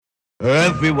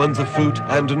Everyone's a fruit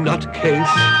and a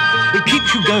nutcase. It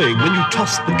keeps you going when you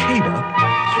toss the cane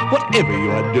up. Whatever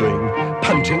you are doing,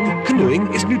 punting,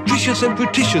 canoeing is nutritious and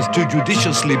pretitious to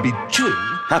judiciously be chewing.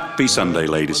 Happy Sunday,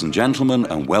 ladies and gentlemen,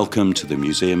 and welcome to the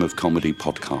Museum of Comedy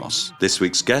podcast. This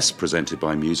week's guest, presented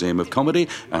by Museum of Comedy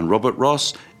and Robert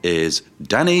Ross, is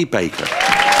Danny Baker.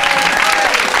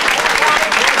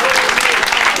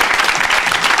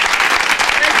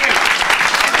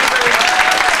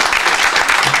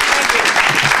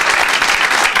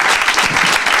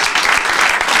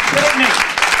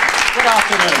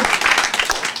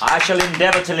 I shall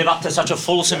endeavour to live up to such a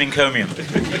fulsome encomium.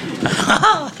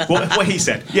 what he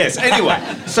said. Yes. Anyway,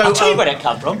 so I'll tell you where that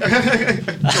come from.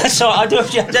 So I do.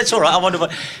 Yeah, that's all right. I wonder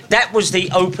what. That was the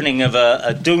opening of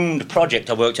a doomed project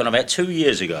I worked on about 2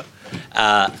 years ago.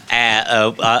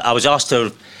 I was asked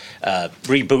to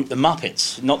reboot the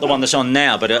Muppets, not the one that's on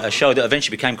now, but a show that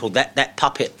eventually became called That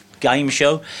Puppet Game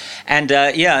Show, and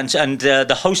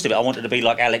the host of it I wanted to be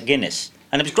like Alec Guinness.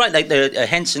 And it was great. The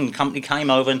Henson company came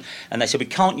over and they said, we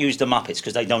can't use the Muppets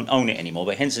because they don't own it anymore.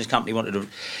 But Henson's company wanted to...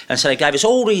 And so they gave us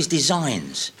all these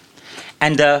designs.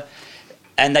 And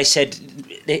they said,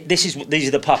 these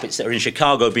are the puppets that are in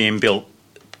Chicago being built.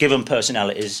 Give them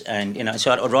personalities. And, you know,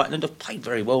 so I'd write, and I paid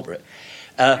very well for it.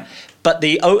 But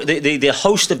the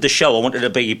host of the show, I wanted to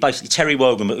be basically Terry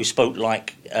Wogan, but who spoke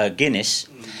like Guinness.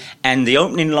 And the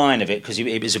opening line of it, because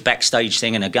it was a backstage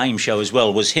thing and a game show as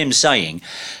well, was him saying,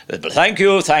 thank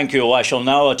you, I shall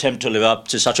now attempt to live up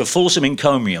to such a fulsome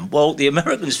encomium. Well, the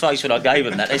Americans' face when I gave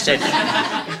them that, they said,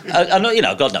 I know, you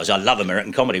know, God knows I love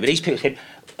American comedy, but these people said,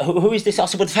 who is this? I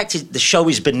said, well, the fact is the show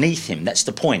is beneath him, that's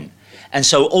the point. And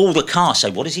so all the cast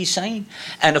say, what is he saying?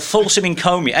 And a fulsome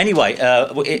encomium. Anyway, I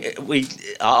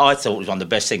thought it was one of the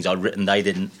best things I'd written, they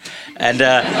didn't. And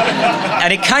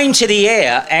it came to the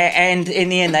air, and in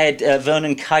the end they had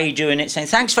Vernon Kay doing it, saying,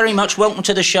 thanks very much, welcome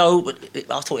to the show. But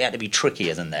I thought it had to be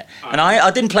trickier than that. And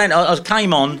I didn't plan it. I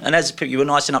came on, and as you were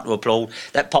nice enough to applaud,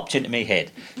 that popped into my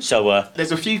head. So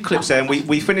there's a few clips there, and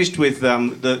we finished with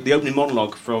the opening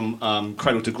monologue from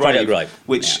Cradle to Grave,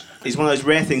 which is one of those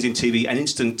rare things in TV, an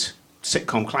instant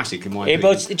sitcom classic in my opinion.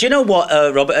 But do you know what,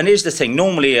 Robert? And here's the thing.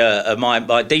 Normally,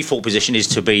 my default position is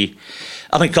to be.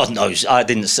 I mean, God knows,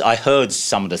 I heard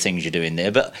some of the things you're doing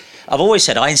there, but I've always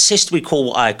said I insist we call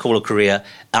what I call a career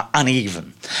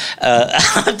uneven.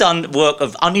 I've done work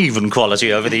of uneven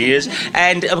quality over the years,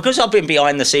 and because I've been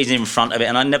behind the scenes in front of it,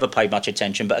 and I never paid much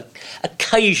attention, but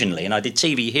occasionally, and I did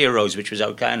TV Heroes, which was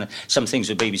okay, and some things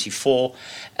with BBC 4,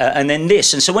 and then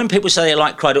this. And so when people say they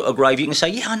like Cradle to Grave, you can say,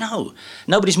 yeah, I know.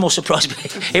 Nobody's more surprised.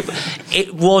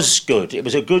 It was good. It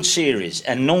was a good series,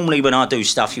 and normally when I do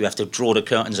stuff, you have to draw the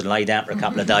curtains and lay down for a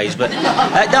couple of days. But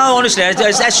no, honestly,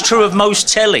 that's true of most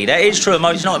telly. That is true of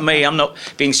most. It's not me. I'm not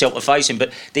being self-effacing,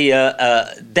 but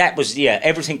that was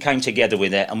everything came together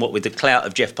with it, and what with the clout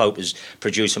of Jeff Pope as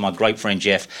producer, my great friend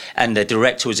Jeff, and the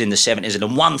director was in the 70s, and the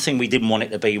one thing we didn't want it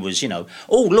to be was, you know,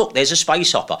 oh look, there's a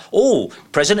space opera, oh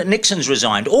President Nixon's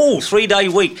resigned, oh 3-day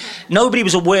week. Nobody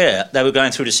was aware they were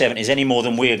going through the 70s any more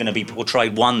than we are going to be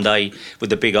portrayed one day with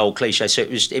the big old cliche. So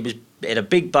it had a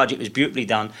big budget, it was beautifully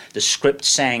done, the script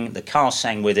sang, the cast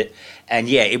sang with it, and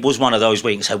it was one of those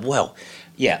where you can say, well,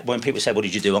 yeah, when people say, what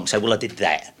did you do? I can say, well, I did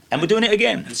that. And we're doing it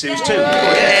again. And series 2. So,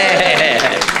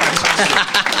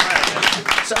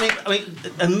 I mean,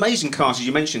 an amazing cast, as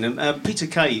you mentioned. And Peter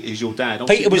Kay is your dad.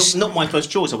 Peter was not my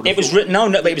first choice. It was written. No,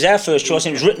 but it was our first choice,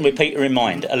 and it was written with Peter in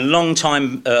mind. A long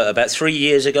time, about 3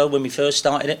 years ago, when we first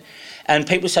started it, and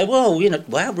people say, "Well, you know,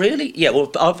 wow, really? Yeah, well,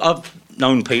 I've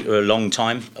known Peter a long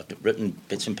time. I've written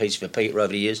bits and pieces for Peter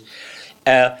over the years."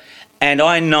 And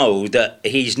I know that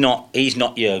he's not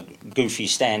your goofy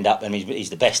stand-up, and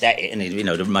he's the best at it, and he, you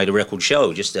know, made a record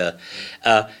show.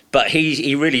 But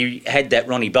he really had that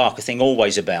Ronnie Barker thing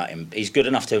always about him. He's good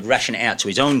enough to ration it out to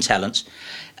his own talents,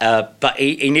 but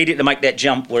he needed to make that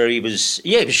jump where he was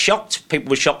shocked. People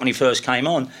were shocked when he first came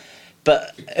on.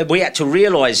 But we had to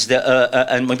realise that,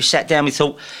 and when we sat down, we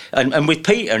thought, and with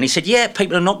Peter, and he said, yeah,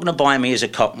 people are not going to buy me as a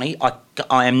Cockney.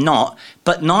 I am not,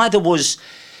 but neither was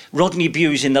Rodney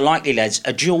Bewes in The Likely Lads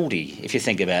a Geordie, if you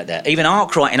think about that. Even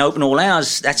Arkwright in Open All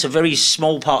Hours, that's a very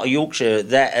small part of Yorkshire.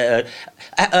 That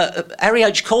Harry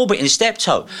H. Corbett in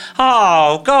Steptoe.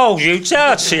 Oh, God, you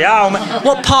dirty old man.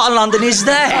 What part of London is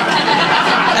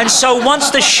that? And so once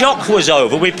the shock was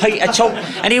over, with Peter talked,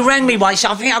 and he rang me once,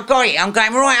 I think I've got it, I'm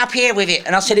going right up here with it.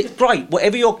 And I said, it's great,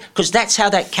 whatever you're... Because that's how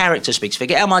that character speaks.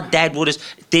 Forget how my dad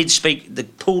did speak, the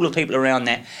pool of people around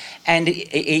that. And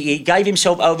he gave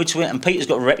himself over to it, and Peter's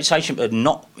got a reputation for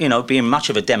not, being much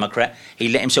of a Democrat. He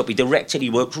let himself be directed. He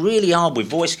worked really hard with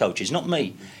voice coaches, not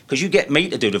me. Because you get me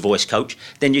to do the voice coach,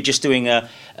 then you're just doing a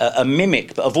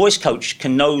mimic. But a voice coach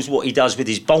knows what he does with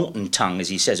his Bolton tongue as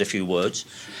he says a few words,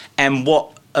 and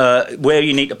where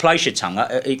you need to place your tongue.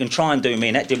 He can try and do me,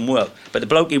 and that didn't work. But the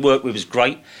bloke he worked with was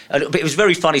great. But it was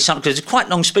very funny sometimes, because it's quite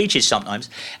long speeches sometimes.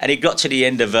 And he got to the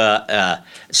end of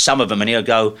some of them, and he'll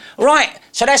go, "Right,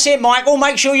 so that's it, Michael,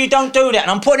 make sure you don't do that.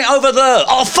 And I'm putting it over there.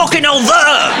 Oh, fucking hell,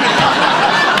 there!"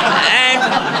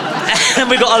 and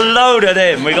we got a load of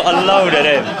them.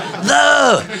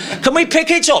 There! Can we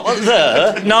pick it up?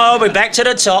 There? No, we're back to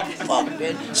the top.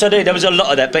 So there was a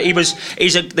lot of that. But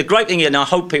the great thing, and I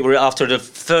hope people, after the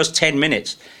first 10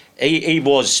 minutes, he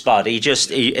was Spud.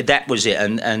 That was it.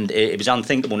 And it was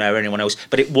unthinkable now for anyone else.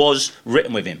 But it was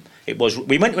written with him.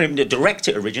 We went with him to direct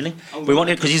it originally. We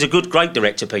wanted, because he's a great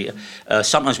director, Peter.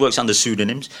 Sometimes works under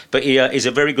pseudonyms, but he is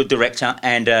a very good director.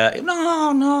 And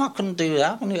no, I couldn't do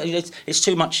that. It's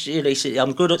too much. He said,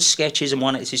 I'm good at sketches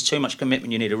and it's too much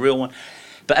commitment. You need a real one.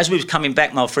 But as we were coming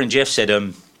back, my friend Jeff said,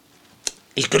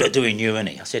 "He's good at doing you, isn't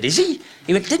he?" I said, "Is he?"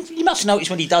 He went, "You must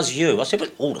notice when he does you." I said,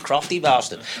 "But the crafty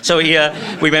bastard." So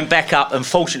we went back up, and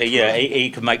fortunately, he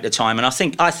could make the time, and I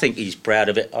think he's proud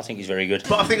of it. I think he's very good.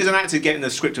 But I think as an actor, getting a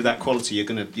script of that quality, you're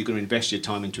gonna invest your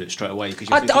time into it straight away.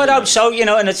 I'd hope so,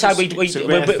 and it's how it's a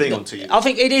rare thing onto you. I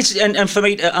think it is, and for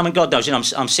me, I mean, God knows,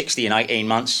 I'm 60 in 18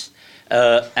 months,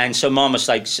 and so my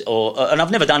mistakes, and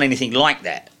I've never done anything like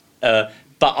that.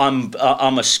 But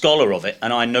I'm a scholar of it,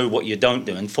 and I know what you don't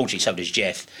do. And fortunately, so does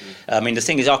Jeff. I mean, the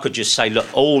thing is, I could just say, look,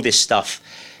 all this stuff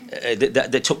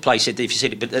that took place, if you see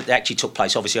it, but that actually took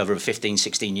place obviously over a 15,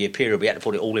 16-year period. We had to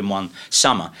put it all in one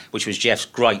summer, which was Jeff's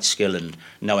great skill and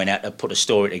knowing how to put a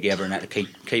story together and how to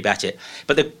keep at it.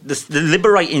 But the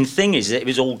liberating thing is that it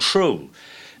was all true.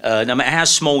 No matter how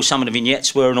small some of the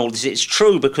vignettes were and all this, it's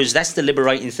true, because that's the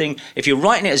liberating thing. If you're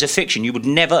writing it as a fiction, you would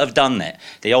never have done that.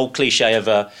 The old cliche of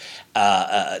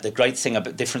the great thing about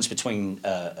the difference between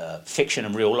fiction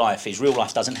and real life is real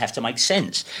life doesn't have to make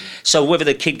sense. So whether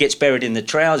the kid gets buried in the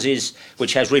trousers,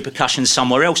 which has repercussions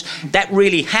somewhere else, that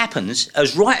really happens.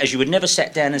 As writers, you would never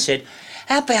sat down and said,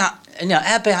 how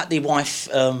about the wife,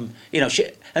 and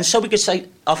so we could say,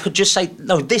 I could just say,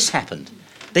 no, this happened.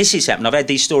 This has happened. I've had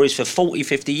these stories for 40,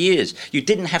 50 years. You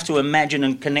didn't have to imagine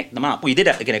and connect them up. Well, you did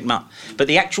have to connect them up. But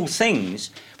the actual things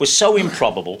were so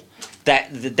improbable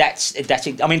that's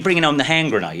I mean, bringing home the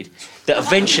hand grenade that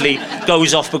eventually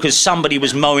goes off because somebody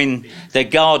was mowing their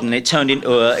garden. It turned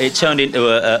into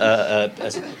a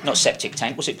not septic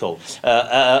tank. What's it called?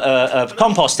 A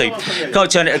compost heap. Go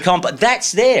turn it to compost.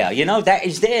 That's there. That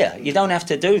is there. You don't have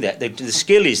to do that. The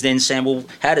skill is then saying, well,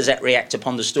 how does that react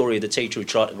upon the story of the teacher who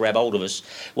tried to grab hold of us?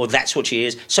 Well, that's what she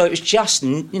is. So it was just,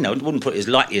 it wouldn't put it as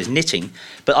lightly as knitting,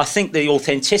 but I think the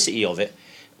authenticity of it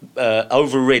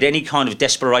overrid any kind of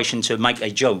desperation to make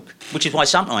a joke, which is why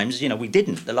sometimes, we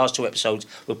didn't. The last two episodes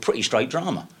were pretty straight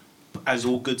drama. As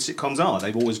all good sitcoms are,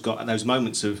 they've always got those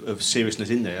moments of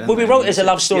seriousness in there. Well, we wrote it as a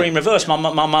love story in reverse. My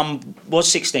mum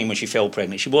was 16 when she fell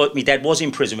pregnant. My dad was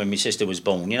in prison when my sister was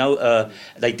born.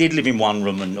 They did live in one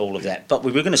room and all of that. But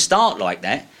we were going to start like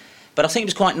that. But I think it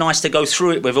was quite nice to go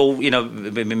through it with all,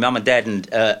 with my mum and dad,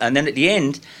 and then at the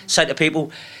end say to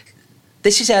people,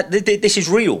 this is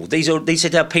real. These are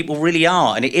how people really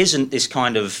are, and it isn't this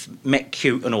kind of met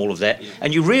cute and all of that. Yeah.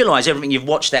 And you realise everything you've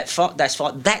watched that's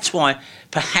why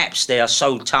perhaps they are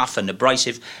so tough and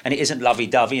abrasive, and it isn't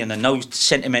lovey-dovey, and there are no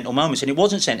sentimental moments. And it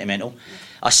wasn't sentimental.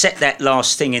 I set that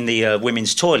last thing in the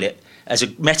women's toilet as a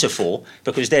metaphor,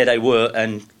 because there they were,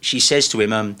 and she says to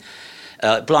him,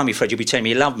 blimey, Fred, you'll be telling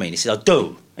me you love me. And he says, I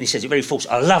do. And he says it very forced,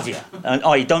 I love you.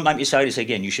 And don't make me say this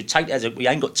again. You should take that as we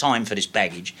ain't got time for this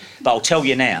baggage, but I'll tell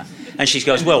you now. And she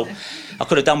goes, well, I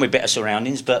could have done with better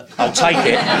surroundings, but I'll take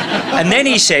it. And then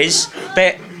he says,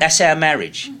 Bet, that's our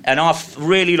marriage. And I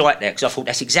really liked that, because I thought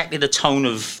that's exactly the tone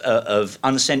of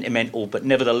unsentimental, but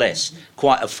nevertheless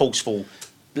quite a forceful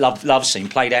love scene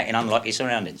played out in unlikely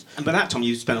surroundings. And by that time,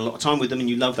 you spent a lot of time with them, and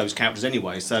you love those characters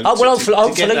anyway. So,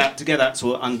 hopefully, to get that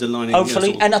sort of underlining.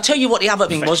 Hopefully, and I'll tell you what the other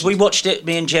thing was. We watched it.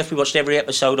 Me and Jeff. We watched every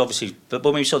episode, obviously. But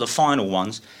when we saw the final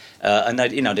ones, and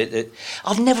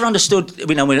I've never understood.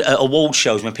 Award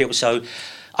shows when people say,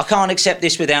 "I can't accept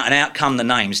this without an outcome." The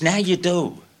names. Now you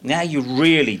do. Now you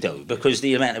really do, because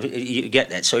the amount of you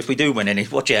get that. So if we do win any,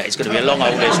 watch out. It's going to be a long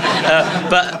old list.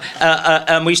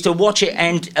 But we used to watch it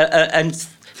and.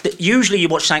 usually you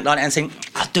watch something like that and think,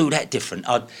 I'd do that different.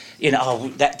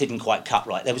 That didn't quite cut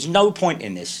right. There was no point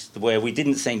in this where we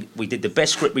didn't think we did the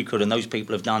best script we could, and those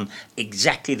people have done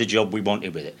exactly the job we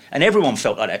wanted with it. And everyone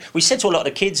felt like that. We said to a lot of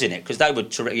the kids in it, because they were,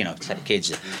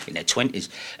 kids in their 20s.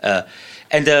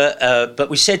 But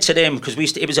we said to them, because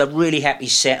it was a really happy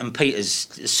set, and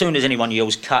Peter's, as soon as anyone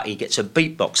yells cut, he gets a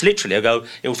beatbox. Literally,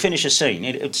 he'll finish a scene.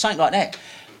 It's something like that.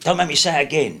 Don't make me say it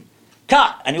again.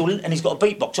 Cut! And he's got a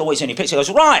beatbox always in. He picks it. He goes,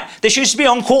 right, this used to be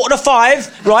on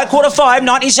 4:45, right, 4:45,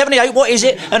 1978, what is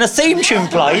it? And a theme tune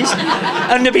plays.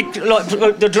 And there'd be, like,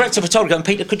 the director of photography going,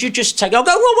 Peter, could you just take it? I'll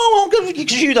go, whoa,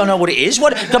 because you don't know what it is.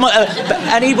 What? Come on.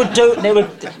 And he would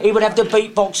have the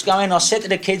beatbox going. I said to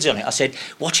the kids on it, I said,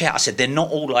 watch out. I said, they're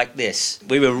not all like this.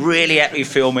 We were really happy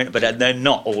filming it, but they're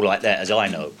not all like that, as I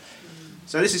know.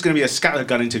 So this is going to be a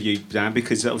scattergun interview, Dan,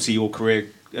 because obviously your career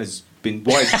has been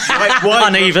wide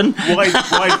uneven,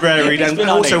 wide varied, and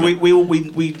also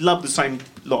we love the same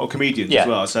lot of comedians as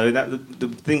well. So the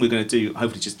thing we're going to do,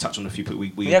 hopefully, just touch on a few people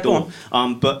we adore.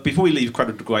 But before we leave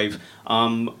Cradle to Grave,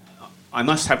 I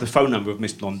must have the phone number of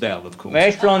Miss Blondell, of course.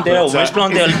 Miss Blondell.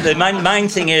 The main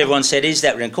thing everyone said is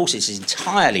that, and of course, it's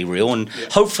entirely real, and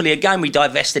hopefully, again, we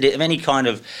divested it of any kind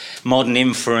of modern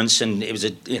inference, and it was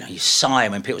you sigh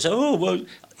when people say, oh well.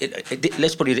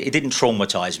 Let's put it didn't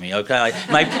traumatise me, okay?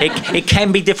 It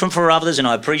can be different for others, and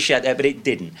I appreciate that, but it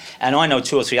didn't. And I know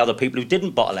 2 or 3 other people who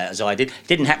didn't bottle out as I did. It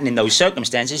didn't happen in those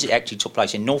circumstances. It actually took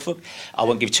place in Norfolk. I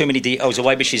won't give too many details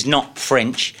away, but she's not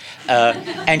French.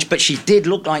 But she did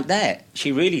look like that.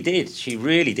 She really did. She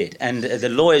really did. And the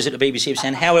lawyers at the BBC were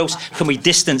saying, how else can we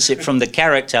distance it from the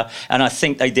character? And I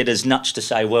think they did as much to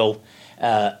say, well,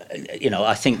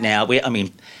 I think now,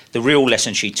 the real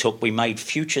lesson she took, we made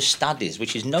future studies,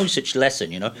 which is no such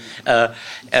lesson, But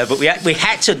we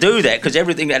had to do that because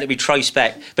everything had to be traced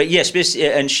back. But yes,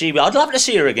 I'd love to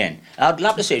see her again. I'd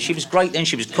love to see her. She was great then.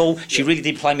 She was cool. She really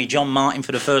did play me John Martin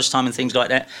for the first time and things like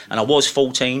that. And I was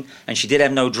 14, and she did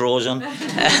have no drawers on.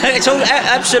 It's all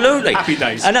absolutely happy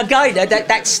days. And again,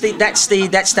 that's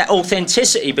that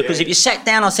authenticity. Because if you sat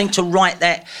down, I think to write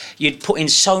that, you'd put in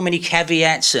so many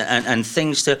caveats and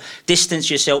things to distance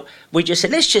yourself. We just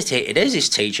said, let's just hit it. There's this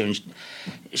teacher, and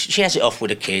she has it off with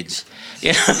the kids.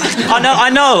 I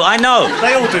know.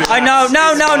 They all do. I know.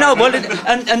 No. Well,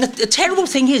 and the terrible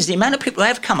thing is the amount of people who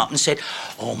have come up and said,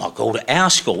 "Oh my God, at our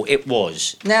school it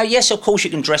was." Now, yes, of course, you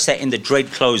can dress that in the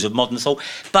dread clothes of modern thought,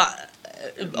 but.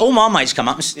 All my mates come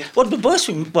up and say, well, the worst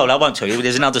thing, I won't tell you,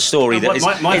 there's another story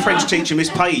My French teacher, Miss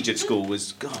Page, at school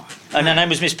was, God. And her name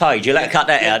was Miss Page. You'll have to cut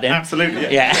that out then.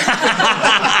 Absolutely, yeah.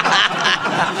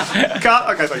 Cut?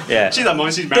 Okay, so she don't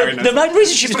mind, she's married now. The main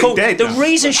reason she was called... The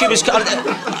reason she was...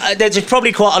 there's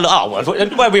probably quite a lot...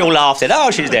 where we all laughed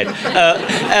at, she's dead.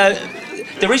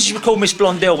 The reason she was called Miss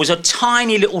Blondell was a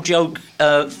tiny little joke,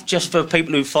 just for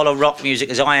people who follow rock music,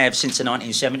 as I have since the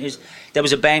 1970s. There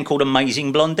was a band called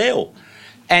Amazing Blondell.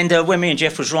 And when me and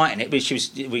Jeff was writing it,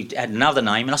 we had another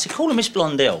name, and I said, call her Miss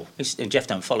Blondell. And Jeff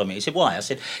don't follow me. He said, why? I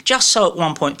said, just so at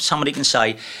one point somebody can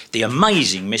say, the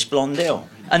amazing Miss Blondell.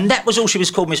 And that was all she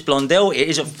was called, Miss Blondell. It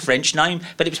is a French name,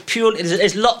 but it was pure.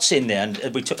 There's lots in there,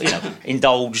 and we took,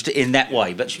 indulged in that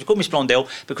way. But she was called Miss Blondell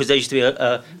because there used to be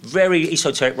a very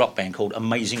esoteric rock band called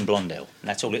Amazing Blondell. And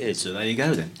that's all it is. So there you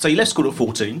go then. So you left school at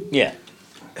 14. Yeah.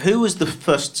 Who was the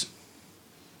first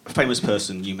famous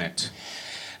person you met?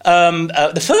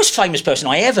 The first famous person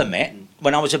I ever met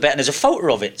when I was and there's a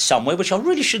photo of it somewhere, which I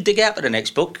really should dig out for the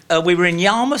next book. We were in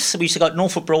Yarmouth. We used to go to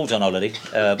Norfolk Broads on holiday.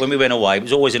 When we went away, it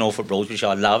was always in Norfolk Broads, which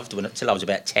I loved until I was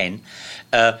about 10.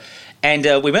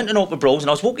 And we went to Norfolk Broads,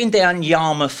 and I was walking down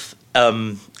Yarmouth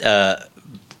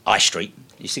High Street.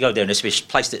 Used to go there, and there's this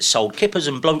place that sold kippers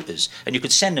and bloaters, and you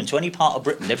could send them to any part of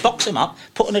Britain. They'd box them up,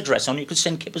 put an address on, you could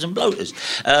send kippers and bloaters.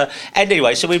 And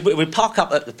anyway, so we'd park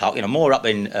up at the park, more up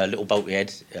in Little Boaty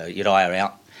Head, you'd hire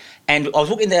out. And I was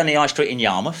walking down the High Street in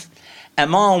Yarmouth, and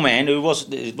my old man, who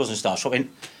wasn't starstruck, went,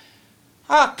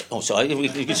 sorry,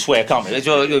 you can swear, can't we?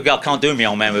 I can't do me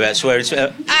old man without swearing.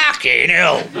 Fucking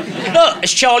hell! Look,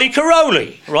 it's Charlie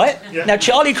Caroli, right? Yeah. Now,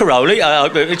 Charlie Caroli,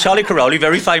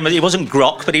 very famous. He wasn't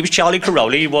Grok, but he was Charlie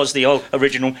Caroli. He was the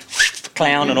original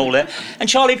clown and all that. And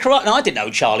Charlie Caroli, I didn't know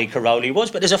who Charlie Caroli was,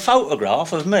 but there's a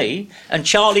photograph of me and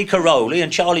Charlie Caroli,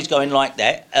 and Charlie's going like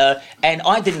that. And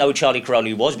I didn't know who Charlie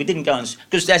Caroli was. We didn't go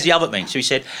because that's the other thing. So he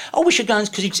said, we should go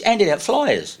because he handed out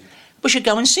flyers. We should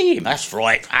go and see him. That's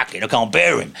right. Fucking, I can't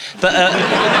bear him. But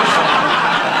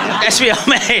that's what I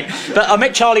mean. But I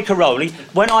met Charlie Caroli.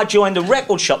 When I joined the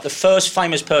record shop, the first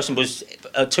famous person was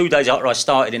 2 days after I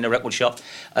started in the record shop,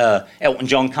 Elton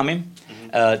John come in.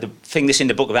 The thing that's in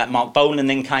the book about Mark Bolan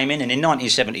then came in, and in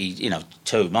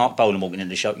 1972, Mark Bolan walking into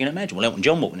the shop. You can imagine, well, Elton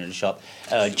John walking into the shop.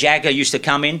 Jagger used to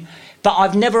come in, but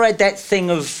I've never had that thing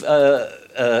of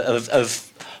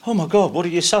oh my God, what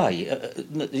did you say?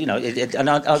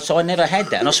 So I never had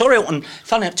that. And I saw Elton,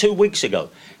 funny enough, 2 weeks ago,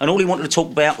 and all he wanted to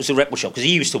talk about was the record shop, because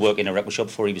he used to work in a record shop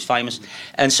before he was famous.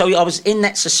 And so I was in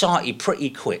that society pretty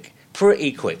quick.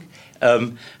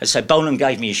 So Bolan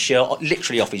gave me his shirt,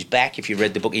 literally off his back. If you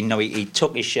read the book, he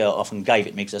took his shirt off and gave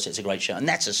it me, because I said it's a great shirt. And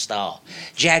that's a star.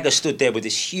 Jagger stood there with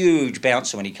this huge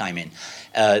bouncer when he came in.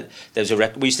 There was a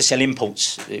record. We used to sell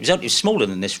imports. It was smaller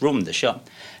than this room, the shop.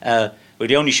 We were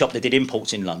the only shop that did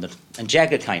imports in London. And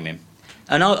Jagger came in.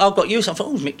 And I got used to it. I thought,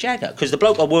 oh, it's Mick Jagger. Because the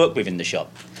bloke I worked with in the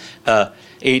shop,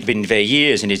 he'd been there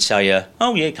years, and he'd say,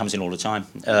 oh, yeah, he comes in all the time.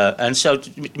 And so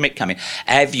Mick came in,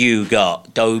 have you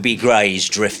got Dobie Gray's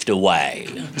Drift Away?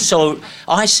 So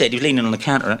I said, he was leaning on the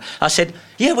counter, I said,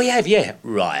 yeah, we have, yeah.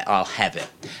 Right, I'll have it.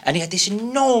 And he had this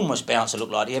enormous bouncer,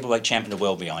 looked like the heavyweight champion of the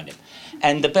world behind him.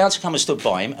 And the bouncer come and stood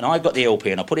by him, and I got the LP,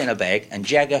 and I put it in a bag, and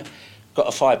Jagger got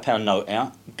a £5 note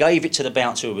out, gave it to the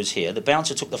bouncer who was here. The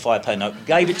bouncer took the £5 note,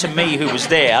 gave it to me who was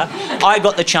there. I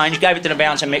got the change, gave it to the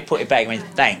bouncer, Mick put it back, and went,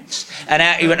 thanks. And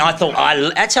out he went. I thought,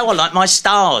 that's how I like my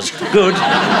stars. Good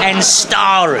and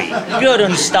starry. Good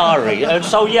and starry.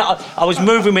 So, yeah, I was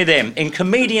moving with them. In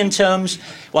comedian terms,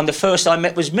 one of the first I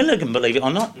met was Milligan, believe it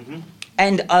or not. Mm-hmm.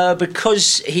 And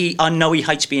because I know he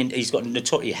hates being,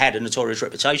 he had a notorious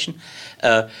reputation.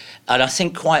 And I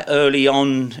think quite early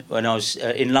on, when I was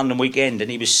in London Weekend,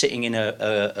 and he was sitting in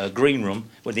a green room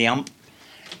with the ump,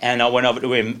 and I went over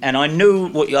to him, and I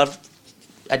knew I've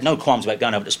had no qualms about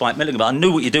going over to Spike Milligan, but I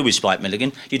knew what you do with Spike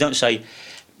Milligan. You don't say,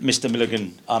 Mr.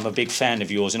 Milligan, I'm a big fan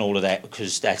of yours and all of that,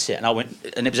 because that's it. And I went,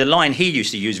 and it was a line he used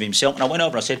to use of himself, and I went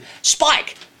over and I said,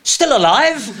 Spike! Still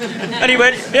alive? And he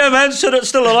went, yeah, man, still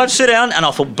alive, sit down. And I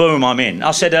thought, boom, I'm in.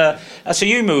 I said, so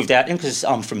you moved out in, because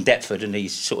I'm from Deptford and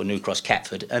he's sort of New Cross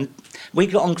Catford. And we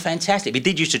got on fantastic. We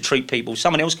did used to treat people.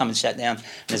 Someone else come and sat down. And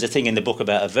there's a thing in the book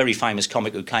about a very famous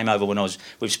comic who came over when I was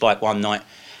with Spike one night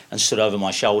and stood over my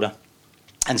shoulder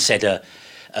and said,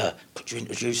 could you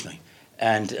introduce me?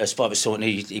 And Spike was talking,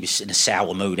 he was in a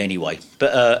sour mood anyway.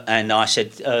 But and I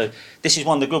said, this is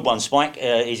one of the good ones, Spike.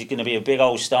 He's going to be a big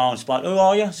old star. And Spike, who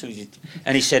are you? So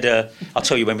and he said, I'll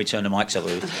tell you when we turn the mics up.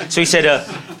 So he said,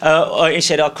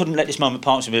 I couldn't let this moment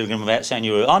pass me without saying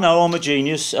you were, I know, I'm a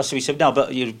genius. So he said, no,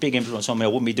 but you're a big influence on me. I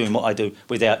wouldn't be doing what I do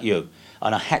without you.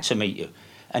 And I had to meet you.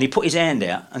 And he put his hand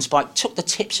out, and Spike took the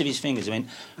tips of his fingers and went,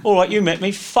 all right, you met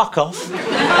me, fuck off.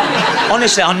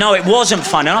 Honestly, I know it wasn't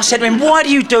fun. And I said to him, why do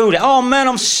you do that? Oh, man,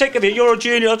 I'm sick of it. You're a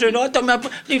genius. I don't know.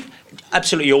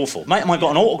 Absolutely awful. Mate of mine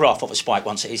got an autograph off of Spike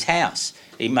once at his house.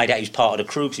 He made out he was part of the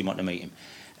crew because he wanted to meet him.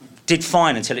 Did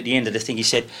fine until at the end of the thing he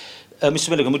said,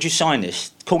 Mr. Milligan, would you sign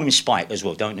this? Call him Spike as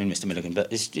well, don't know Mr. Milligan,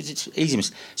 but it's easy.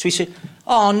 So he said,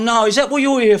 oh, no, is that what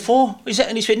you're here for? Is that?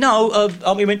 And he said, no.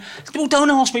 He went, well, don't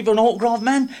ask me for an autograph,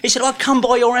 man. He said, I'd come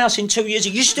by your house in 2 years, are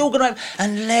you still going to have...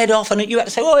 And led off, and you had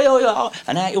to say, oh,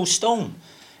 and out he'll storm.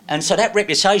 And so that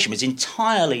reputation was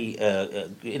entirely,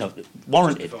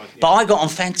 warranted. But I got on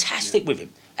fantastic with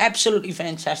him. Absolutely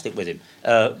fantastic with him.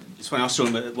 It's funny, I saw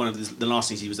him at one of the last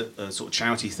things, he was at a sort of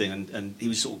charity thing, and he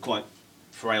was sort of quite...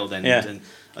 frail then, yeah.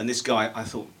 and this guy, I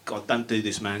thought, God, don't do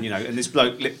this, man, And this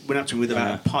bloke went up to him with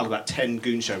a pile of about 10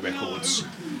 Goon Show records,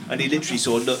 and he literally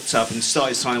sort of looked up and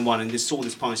started signing one, and just saw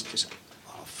this pile, just,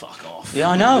 oh, fuck off.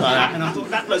 Yeah, I know. And I thought,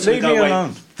 that bloke's going to go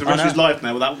away the rest of his life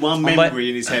now with that one memory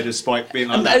in his head of Spike being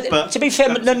like that. But to be fair,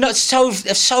 not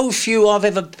so few I've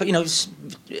ever,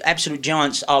 absolute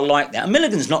giants are like that. And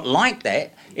Milligan's not like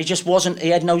that. It just wasn't. He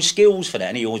had no skills for that,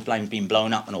 and he always blamed being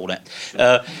blown up and all that.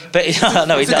 But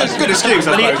no, he does. Good excuse,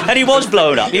 I suppose. And he was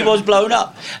blown up. He was blown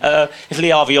up. If Lee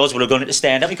Harvey Oswald had gone into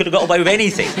stand-up, he could have got away with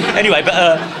anything. Anyway,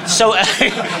 but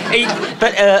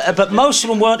most of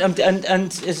them weren't. And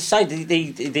as I say,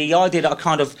 the idea that I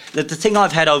kind of the thing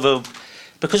I've had over,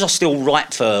 because I still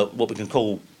write for what we can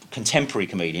call contemporary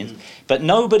comedians, but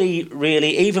nobody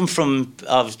really, even from,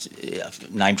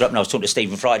 name dropping, I was talking to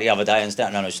Stephen Fry the other day, and I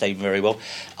don't know Stephen very well.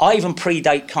 I even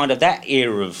predate kind of that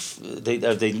era of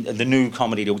the new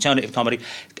comedy, the alternative comedy,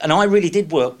 and I really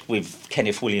did work with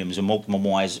Kenneth Williams and Morecambe &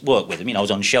 Wise, work with them. I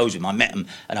was on shows with them, I met them,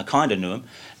 and I kind of knew them.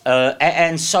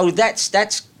 And so that's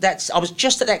I was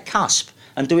just at that cusp,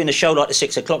 and doing a show like the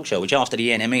 6 o'clock show, which after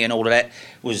the NME and all of that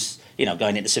was,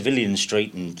 going into Civilian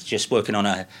Street and just working on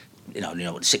a,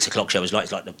 what the 6 o'clock show was like.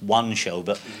 It's like the one show,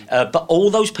 but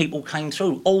all those people came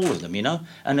through, all of them,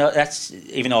 and that's,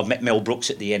 even though I've met Mel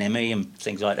Brooks at the NME and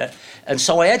things like that, and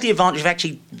so I had the advantage of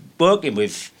actually working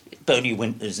with Bernie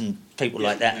Winters and people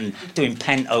like that, and doing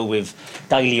panto with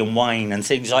Daly and Wayne and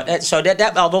things like that. So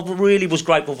that I really was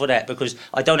grateful for that, because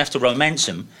I don't have to romance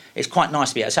them. It's quite nice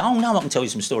to be able to say, oh no, I can tell you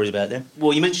some stories about them.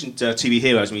 Well, you mentioned TV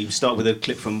Heroes, and we start with a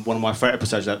clip from one of my favourite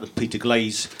episodes, the Peter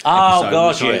Glaze episode. Oh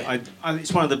gosh, yeah.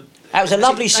 It's one of the... That was a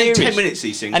lovely series. 10 minutes,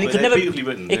 these things, and it could never, beautifully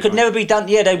written. It could never be done.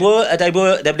 Yeah, they were,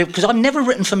 because I've never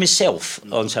written for myself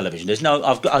on television.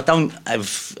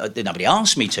 Nobody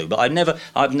asked me to, but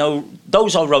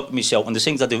those I wrote myself, and the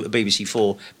things I do at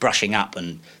BBC4, brushing up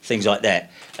and things like that.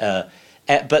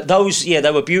 But those, they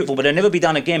were beautiful, but they'll never be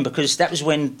done again, because that was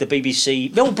when the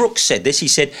BBC... Mel Brooks said this. He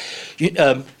said...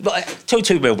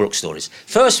 two Mel Brooks stories.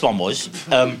 First one was...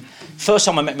 first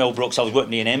time I met Mel Brooks, I was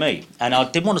working in NME, and I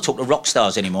didn't want to talk to rock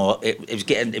stars anymore.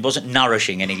 It wasn't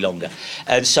nourishing any longer.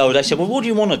 And so they said, well, what do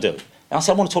you want to do? And I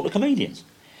said, I want to talk to comedians.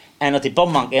 And I did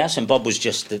Bob Monkhouse, and Bob was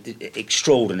just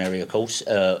extraordinary, of course.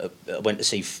 I went to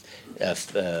see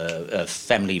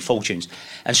Family Fortunes.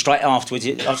 And straight afterwards,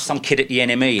 I was some kid at the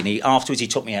NME, and afterwards he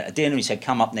took me out to dinner. He said,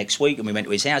 come up next week, and we went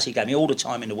to his house. He gave me all the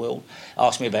time in the world.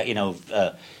 Asked me about,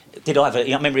 I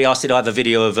remember he asked, did I have a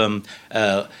video of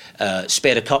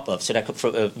Spare the Cop Love? So that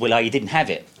Will Hay didn't have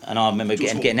it. And I remember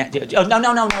getting that. Oh, no.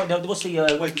 What's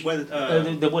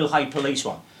the Will Hay police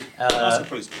one?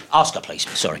 Oscar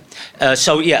policeman, sorry.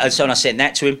 So I sent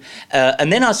that to him.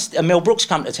 And then Mel Brooks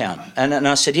come to town. And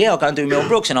I said, I'll go and do Mel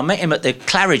Brooks. And I met him at the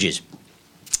Claridge's.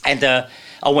 And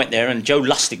I went there, and Joe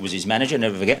Lustig was his manager,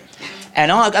 never forget.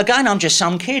 And I'm just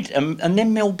some kid. And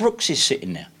then Mel Brooks is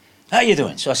sitting there. How you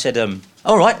doing? So I said,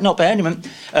 all right, not bad.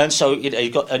 And so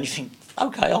you think,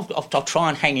 okay, I'll try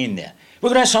and hang in there. We're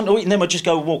going to have something to eat, and then we'll just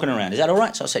go walking around. Is that all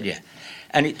right? So I said, yeah.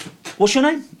 And what's your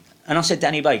name? And I said,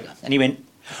 Danny Baker. And he went,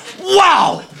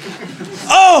 wow!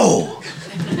 Oh!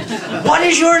 What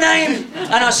is your name?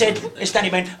 And I said, it's Danny.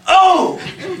 He went, oh!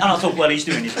 And I thought, well, he's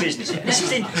doing his business here.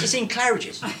 It's in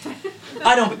Claridge's.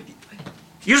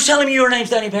 You're telling me your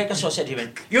name's Danny Baker? So I said to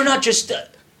him, you're not just...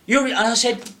 And I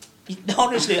said...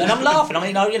 Honestly, and I'm laughing.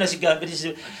 I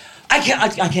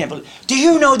can't believe. Do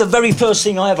you know the very first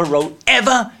thing I ever wrote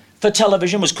for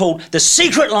television was called The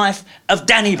Secret Life of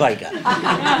Danny Baker?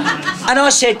 And I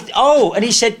said, oh, and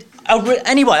he said,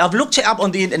 anyway, I've looked it up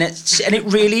on the internet, and it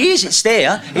really is. It's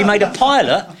there. He made a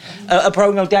pilot, a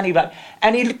program of Danny Baker.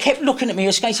 And he kept looking at me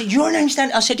as he said, your name's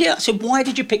Danny? I said, yeah. I said, why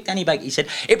did you pick Danny Baker? He said,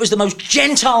 it was the most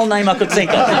Gentile name I could think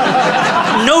of.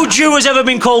 No Jew has ever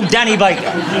been called Danny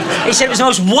Baker. He said, it was the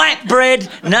most white bread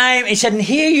name. He said, and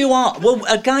here you are. Well,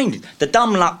 again, the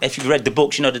dumb luck, if you've read the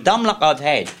books, the dumb luck I've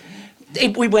had.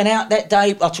 We went out that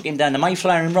day. I took him down to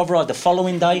Mayflower in Rotherhithe the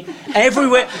following day.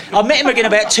 Everywhere. I met him again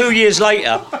about 2 years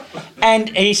later. And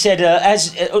he said,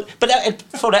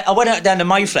 for that, I went out down to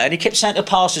Mayflower, and he kept saying to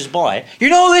passers-by,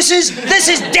 this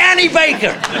is Danny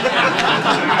Baker.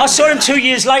 I saw him 2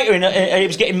 years later, and he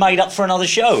was getting made up for another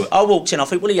show. I walked in, I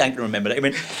thought, well, he ain't going to remember that. He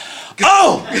went,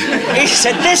 oh! He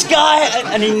said, this guy,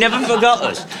 and he never forgot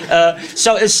us.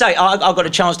 So, as I say, I got a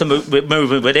chance to move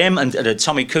with him, and the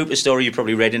Tommy Cooper story you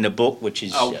probably read in the book, which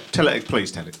is... Oh,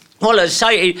 please tell it. Well, as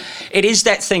I say, it is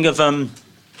that thing of...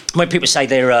 when people say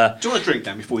they're... Do you want a drink,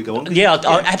 Dan, before we go on? Yeah,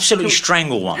 I'll absolutely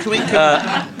strangle one. Can we get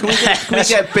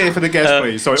a beer for the guest,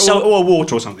 please? Sorry, or a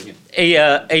water or something.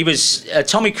 He was...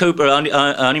 Tommy Cooper,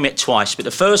 I only met twice, but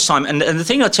the first time... And the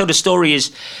thing I tell the story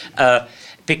is...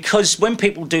 because when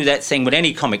people do that thing with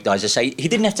any comic guys, they say, he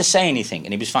didn't have to say anything,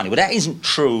 and he was funny. Well, that isn't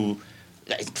true.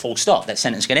 Full stop. That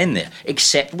sentence can end there.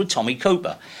 Except with Tommy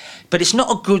Cooper. But it's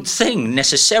not a good thing,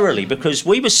 necessarily, because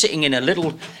we were sitting in a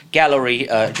little gallery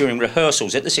during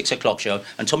rehearsals at the 6 o'clock show,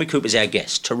 and Tommy Cooper's our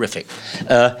guest. Terrific.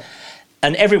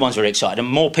 And everyone's very excited, and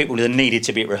more people than needed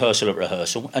to be at rehearsal.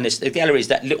 And the gallery is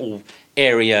that little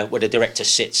area where the director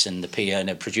sits and the PA and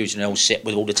the producer and they all sit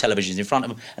with all the televisions in front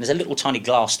of them. And there's a little tiny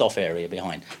glassed-off area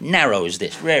behind. Narrow as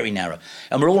this, very narrow.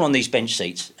 And we're all on these bench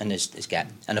seats, and there's this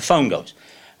gap. And the phone goes,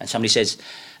 and somebody says...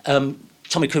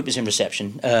 Tommy Cooper's in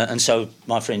reception, and so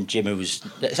my friend Jim,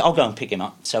 I'll go and pick him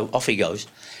up. So off he goes,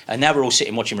 and now we're all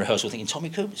sitting watching rehearsal, thinking Tommy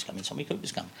Cooper's coming,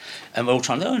 and we're all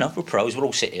trying. Oh no, we're pros. We'll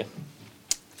all sit here.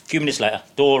 A few minutes later,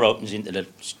 door opens into the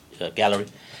gallery,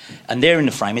 and there in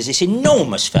the frame is this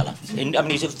enormous fella.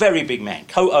 He's a very big man,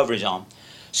 coat over his arm,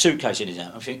 suitcase in his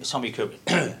hand. I think Tommy Cooper,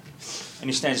 and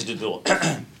he stands at the door.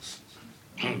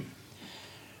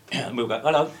 And we'll go,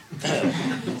 hello.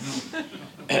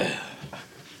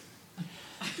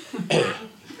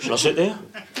 Shall I sit there?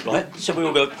 Right. So we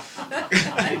all go,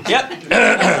 yep.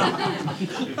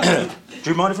 Do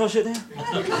you mind if I sit there?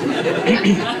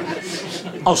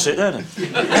 I'll sit there then.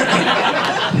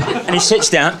 And he sits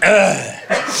down.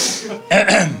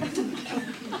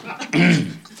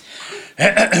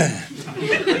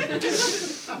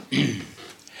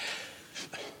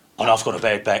 and I've got a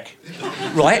bad back.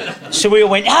 Right? So we all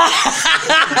went,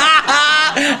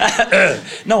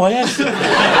 no, I haven't.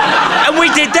 And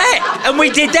we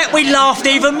did that. We laughed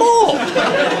even more.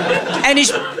 And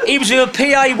he was with a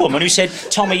PA woman who said,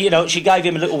 Tommy, you know, she gave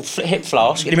him a little hip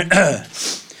flask, and he went,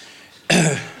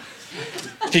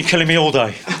 been killing me all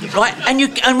day. Right? And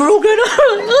we're all going,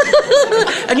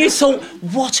 and you thought,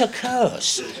 what a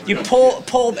curse. You poor...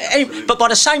 But by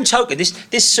the same token,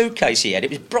 this suitcase he had, it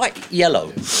was bright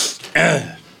yellow.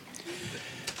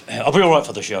 I'll be all right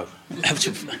for the show.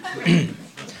 Can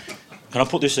I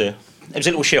put this there? It was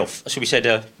a little shelf. So we said,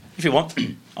 if you want,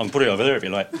 I can put it over there if you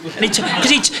like. And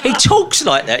because he talks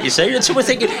like that, you see. And so we're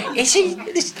thinking, is he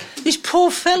this poor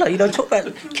fella? You know, talk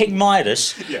about King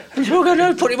Midas. Yeah. And we're going,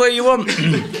 no, put it where you want.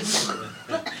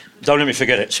 Don't let me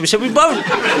forget it. So we said, we won't.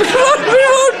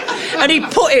 And he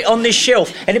put it on this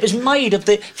shelf, and it was made of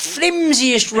the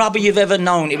flimsiest rubber you've ever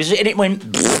known. And it went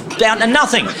down to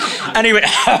nothing. And he went,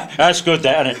 that's good,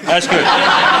 that, isn't it? That's good.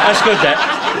 That's good, that.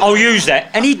 I'll use that.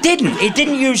 And he didn't. He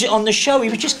didn't use it on the show. He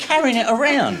was just carrying it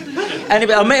around.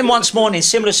 And I met him once more in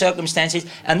similar circumstances,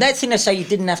 and that thing they say he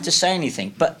didn't have to say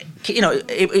anything, but, you know,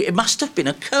 it must have been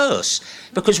a curse.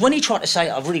 Because when he tried to say,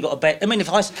 I've really got a bad... I mean,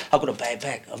 if I've got a bad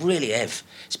back, I really have.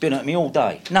 It's been hurting me all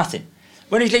day. Nothing.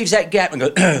 When he leaves that gap and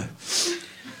goes,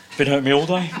 been hurting me all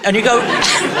day. And you go,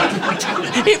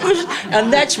 it was...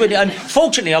 And that's when...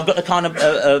 Unfortunately, I've got a kind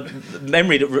of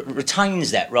memory that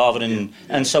retains that rather than...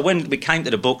 And so when we came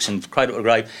to the books and Cradle to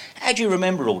Grave, how do you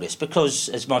remember all this? Because,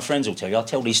 as my friends will tell you, I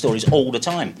tell these stories all the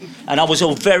time. And I was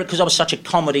all very... Because I was such a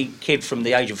comedy kid from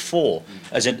the age of 4,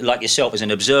 like yourself, as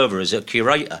an observer, as a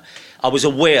curator, I was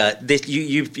aware that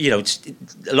you know,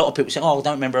 a lot of people say, oh, I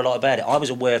don't remember a lot about it. I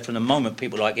was aware from the moment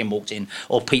people like him walked in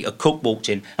or Peter Cook walked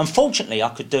in. Unfortunately, I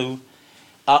could do,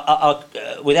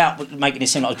 without making it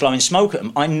seem like I was blowing smoke at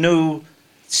them, I knew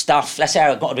stuff. That's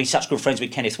how I got to be such good friends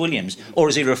with Kenneth Williams, or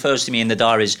as he refers to me in the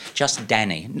diaries, just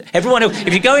Danny. Everyone else,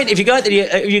 if you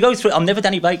go through, I'm never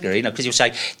Danny Baker, you know, because he'll say,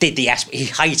 he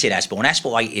hated Aspel, and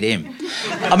Aspel hated him.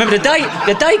 I remember the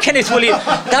day Kenneth Williams,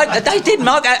 they did.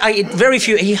 Mark hated very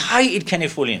few. He hated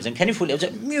Kenneth Williams, and Kenneth Williams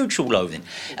was a mutual loathing.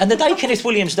 And the day Kenneth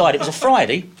Williams died, it was a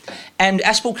Friday, and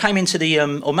Aspel came into the,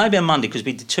 or maybe a Monday, because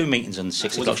we did 2 meetings on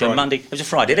 6 o'clock show on Monday. It was a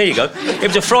Friday. There you go. It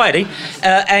was a Friday,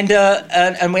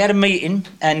 and we had a meeting.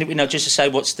 And, you know, just to say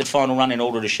what's the final running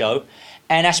order of the show.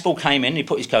 And Aspel came in, he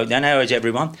put his coat down, how is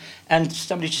everyone? And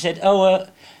somebody just said,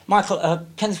 Michael,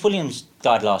 Kenneth Williams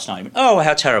died last night. He went, oh,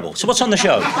 how terrible. So what's on the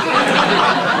show?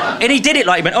 And he did it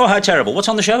like, he went, oh, how terrible. What's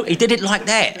on the show? He did it like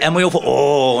that. And we all thought,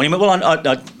 oh. And he went, well,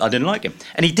 I didn't like him.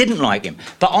 And he didn't like him.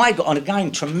 But I got on,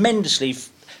 again, tremendously,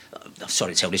 I'm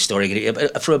sorry to tell this story,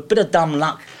 for a bit of dumb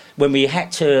luck, when we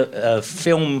had to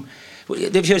film...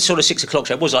 If you sort of 6 o'clock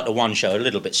show, it was like the one show, a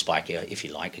little bit spikier, if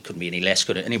you like. It couldn't be any less,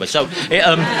 could it? Anyway, so...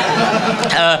 and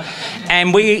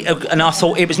I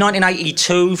thought, it was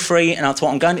 1982, free, and I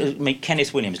thought, I'm going to meet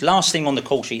Kenneth Williams. Last thing on the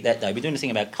call sheet that day, we're doing a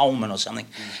thing about Coleman or something.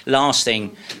 Last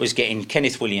thing was getting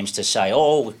Kenneth Williams to say,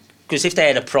 because if they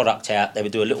had a product out, they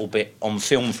would do a little bit on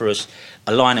film for us,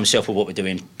 align themselves with what we're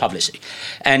doing, publicity.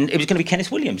 And it was going to be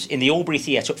Kenneth Williams in the Albury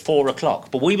Theatre at 4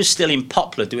 o'clock. But we were still in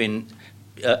Poplar doing...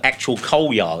 actual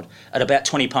coal yard at about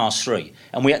 3:20,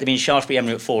 and we had to be in Shaftesbury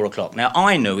Avenue at 4 o'clock. Now,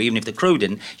 I knew, even if the crew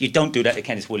didn't, you don't do that to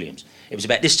Kenneth Williams. It was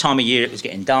about this time of year, it was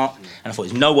getting dark, and I thought,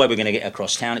 there's no way we're going to get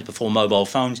across town. It's before mobile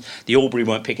phones. The Albury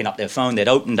weren't picking up their phone. They'd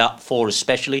opened up for us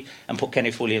specially and put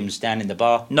Kenneth Williams down in the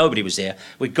bar. Nobody was there.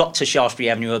 We got to Shaftesbury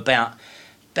Avenue about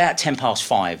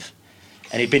 5:10,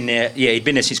 and he'd been there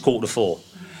since 3:45.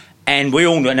 And we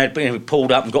all knew, and we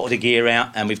pulled up and got all the gear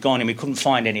out, and we've gone in, we couldn't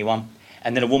find anyone.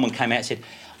 And then a woman came out and said,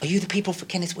 are you the people for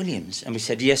Kenneth Williams? And we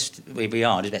said, yes, we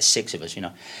are. There's about 6 of us, you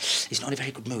know. He's not in a very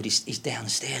good mood. He's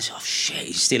downstairs. Oh, shit,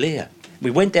 he's still here.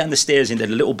 We went down the stairs into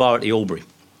the little bar at the Albury.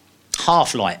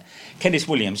 Half light. Kenneth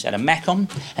Williams had a Mac on,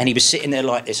 and he was sitting there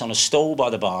like this on a stool by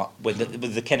the bar with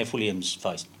the Kenneth Williams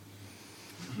face.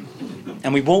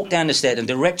 And we walked down the stairs, and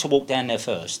the director walked down there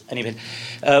first, and he went,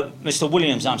 Mr.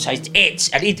 Williams, I'm saying,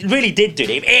 and he really did do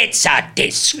it, it's a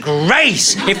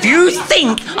disgrace. If you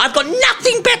think I've got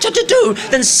nothing better to do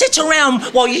than sit around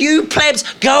while you plebs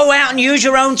go out and use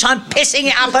your own time pissing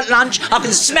it up at lunch, I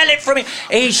can smell it from it.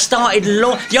 He started,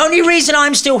 the only reason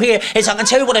I'm still here is I can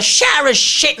tell you what a shower of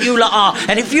shit you lot are.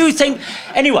 And if you think,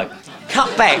 anyway,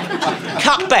 cut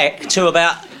back to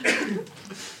about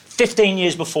 15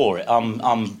 years before it,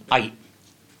 I'm 8.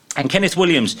 And Kenneth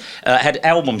Williams had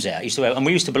albums out. And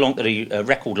we used to belong to the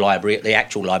record library, the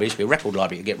actual library. It used to be a record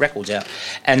library, you get records out.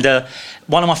 And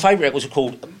one of my favourite records was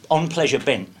called On Pleasure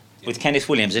Bent. with Kenneth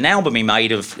Williams, an album he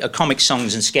made of comic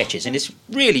songs and sketches, and it's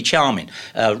really charming.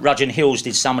 Rudyard Hills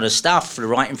did some of the stuff, the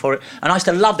writing for it, and I used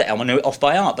to love that album. I knew it off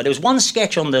by heart. But there was one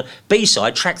sketch on the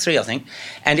B-side, track 3, I think,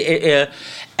 and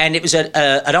it was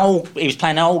an old. He was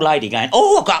playing an old lady going,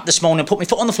 "Oh, I got up this morning, put my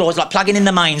foot on the floor, it's like plugging in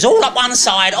the mains, all up one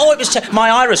side. Oh, it was my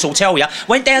iris will tell you.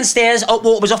 Went downstairs,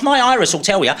 water was off, my iris will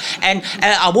tell you, and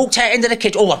I walked out into the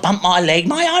kitchen. Oh, I bumped my leg,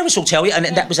 my iris will tell you." And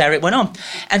that was how it went on.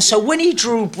 And so when he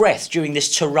drew breath during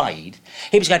this tirade,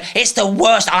 he was going, "It's the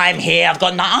worst. I'm here. I've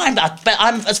got.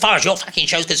 I'm as far as your fucking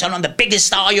show's concerned, I'm the biggest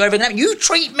star you ever know. You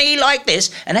treat me like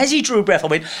this." And as he drew breath, I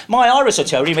went, "My iris will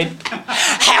tell you." He went,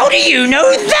 "How do you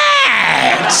know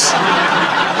that?"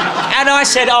 And I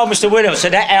said, "Oh, Mr. Williams, so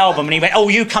that album." And he went, "Oh,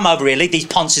 you come over here, leave these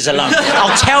ponces alone."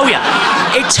 I'll tell you,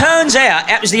 it turns out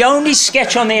that was the only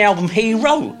sketch on the album he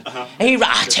wrote.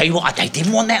 I tell you what, they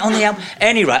didn't want that on the album.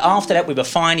 Anyway, after that, we were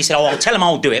fine. He said, "Oh, I'll tell him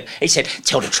I'll do it." He said,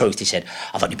 "Tell the truth." He said,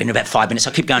 "I've only been about 5 minutes.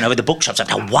 I keep going over the bookshops. I've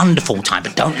had a wonderful time,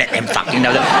 but don't let them fucking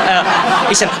know that."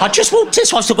 He said, "I just walked in,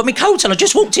 so I've still got my coat on. I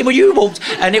just walked in where you walked."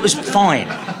 And it was fine.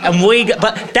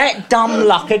 But that dumb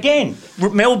luck again.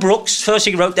 Mel Brooks, first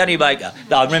thing he wrote, Danny Baker.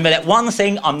 I remember that one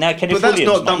thing. I'm now Kenneth Williams. But that's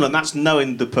not dumb luck. That's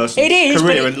knowing the person's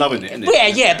career and loving it, isn't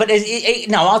it? Yeah. But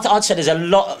no, I'd say there's a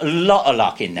lot of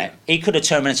luck in that. He could have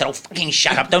turned around and said, "Oh, fucking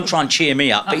shut up! Don't try and cheer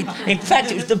me up." But in fact,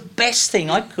 it was the best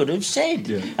thing I could have said.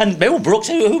 Yeah. And Mel Brooks,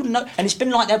 who knows? And it's been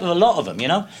like that with a lot of them, you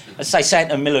know. Let's say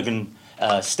Santa Milligan.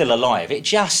 Still alive.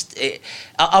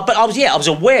 But I was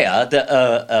aware that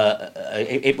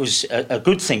it was a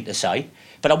good thing to say.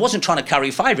 But I wasn't trying to curry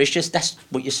favour. It's just that's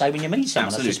what you say when you meet someone.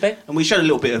 Absolutely. I suspect. And we showed a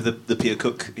little bit of the Peter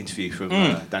Cook interview from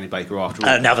Danny Baker after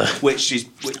all, another, which is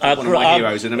one of my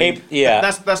heroes. And I mean,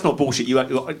 that's not bullshit.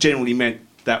 You generally meant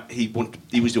that he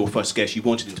was your first guest. You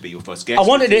wanted him to be your first guest. I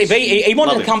wanted it to be. He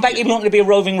wanted to come back. He wanted to be a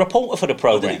roving reporter for the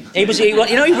programme. He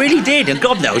really did. And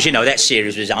God knows, that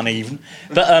series was uneven.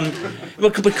 But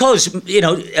because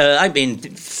I've been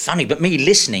funny, but me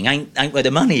listening ain't where the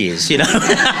money is. And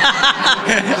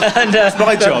it's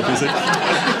my job, is it?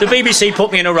 The BBC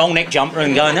put me in a roll neck jumper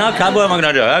and going, "Okay, what am I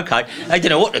going to do?" Okay, they didn't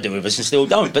know what to do with us and still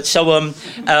don't. But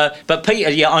but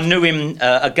Peter, I knew him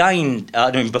again.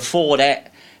 I knew him before that.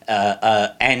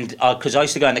 And because I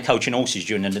used to go in the Coaching Horses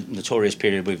during the notorious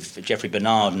period with Geoffrey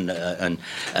Bernard and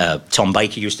Tom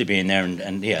Baker used to be in there,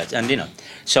 and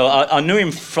so I knew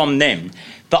him from them.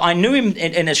 But I knew him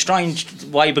in a strange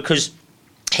way because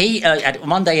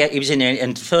one day he was in there,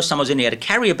 and the first time I was in there, he had a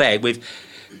carrier bag with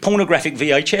pornographic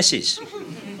VHSs,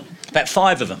 about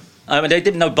 5 of them. They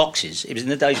didn't know boxes. It was in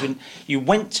the days when you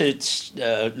went to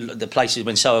the places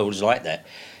when Soho was like that,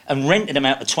 and rented them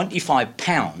out for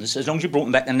 £25 as long as you brought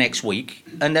them back the next week.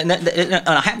 And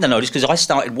I happened to notice because I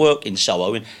started work in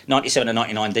Soho in 97 and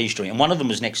 99 D Street, and one of them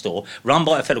was next door, run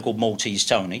by a fellow called Maltese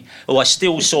Tony, who I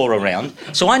still saw around.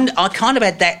 So I kind of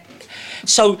had that.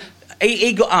 So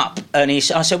he got up and I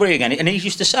said, "Where are you going?" And he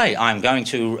used to say, "I'm going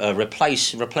to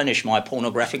replenish my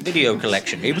pornographic video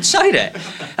collection." He would say that.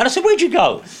 And I said, "Where'd you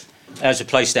go?" There's a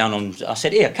place down on. I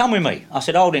said, "Here, come with me." I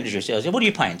said, "I'll introduce you." I said, "What are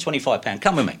you paying?" £25.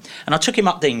 Come with me. And I took him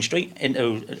up Dean Street, and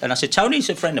I said, "Tony's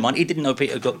a friend of mine. He didn't know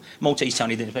Peter Cook. Maltese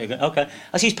Tony didn't know Peter Cook." Okay.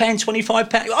 I said, "He's paying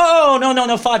 £25." "Oh,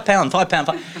 no,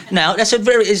 £5. Now that's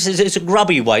it's a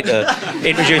grubby way to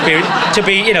introduce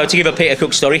Peter to give a Peter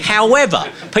Cook story. However,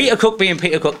 Peter Cook being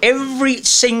Peter Cook, every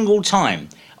single time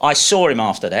I saw him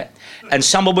after that, and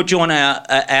someone would join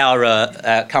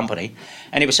our company.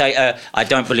 And he would say, "I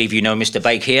don't believe you know Mr.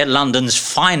 Bake here, London's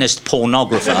finest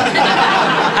pornographer."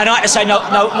 And I had to say, no,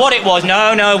 what it was,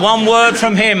 no, one word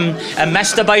from him, and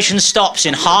masturbation stops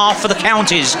in half of the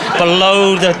counties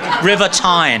below the River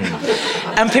Tyne.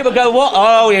 And people go, "What?"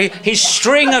 "Oh, his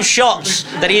string of shots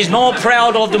that he is more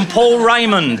proud of than Paul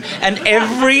Raymond." And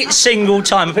every single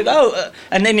time, I go,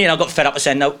 and then I got fed up and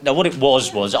said, no, what it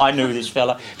was I knew this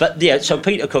fella. But yeah, so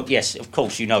Peter Cook, yes, of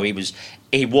course,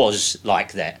 he was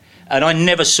like that. And I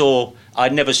never saw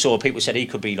people said he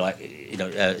could be like,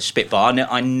 Spitfire.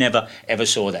 I never ever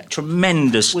saw that.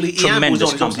 Tremendous was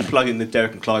obviously plugging the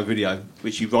Derek and Clive video,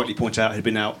 which you rightly point out had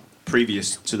been out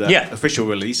previous to the official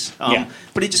release.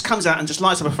 But he just comes out and just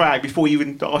lights up a flag before you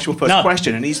even ask your first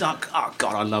question, and he's like, "Oh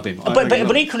God, I love him."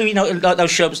 But equally, like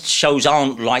those shows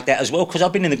aren't like that as well, because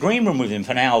I've been in the green room with him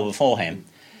for an hour beforehand,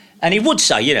 and he would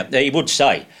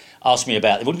say, "Ask me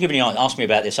about it." He wouldn't give any answer. "Ask me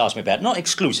about this. Ask me about it." Not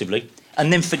exclusively.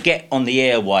 And then forget on the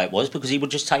air why it was, because he would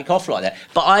just take off like that.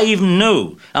 But I even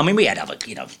knew. I mean, we had other,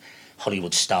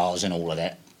 Hollywood stars and all of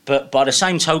that. But by the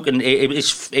same token, it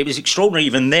was extraordinary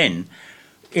even then.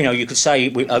 You could say,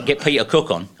 get Peter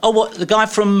Cook on. "Oh, what, the guy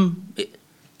from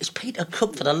it's Peter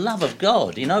Cook, for the love of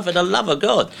God, for the love of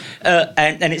God.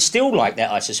 And it's still like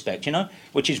that, I suspect,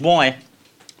 which is why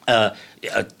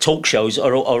talk shows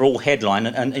are all headline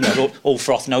and all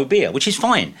froth, no beer, which is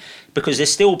fine, because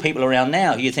there's still people around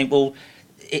now who you think, well,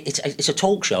 it's a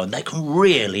talk show and they can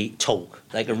really talk.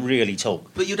 They can really talk.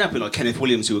 But you'd have people like Kenneth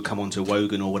Williams who would come onto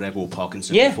Wogan or whatever, or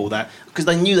Parkinson before that, because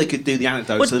they knew they could do the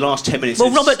anecdotes for the last 10 minutes.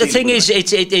 Well, Robert, the thing is,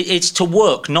 it's to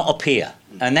work, not appear.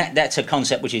 And that's a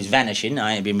concept which is vanishing.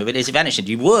 I ain't been with it. It's vanishing.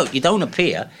 You work, you don't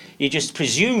appear. You just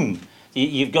presume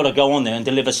you've got to go on there and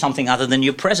deliver something other than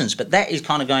your presence. But that is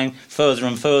kind of going further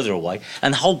and further away.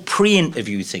 And the whole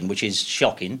pre-interview thing, which is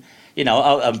shocking.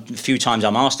 A few times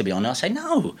I'm asked to be on there, I say,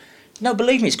 no,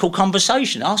 believe me, it's called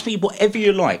conversation. Ask me whatever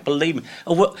you like, believe me.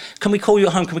 Or can we call you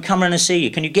at home? Can we come around and see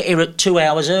you? Can you get here at 2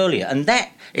 hours earlier? And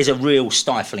that is a real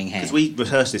stifling hand. Because we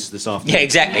rehearsed this afternoon. Yeah,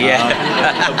 exactly,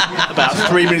 about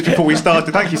 3 minutes before we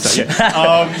started. Thank you, sir.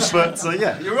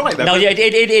 Yeah. You're right there. No, it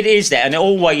is that. And I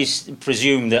always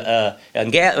presume that,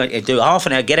 and do half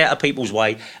an hour, get out of people's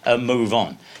way and move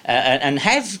on. And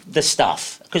have the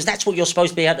stuff, because that's what you're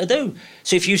supposed to be able to do.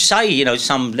 So if you say,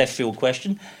 some left field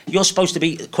question, you're supposed to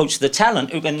be, quotes, the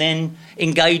talent who can then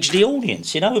engage the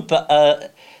audience,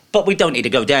 But we don't need to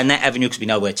go down that avenue because we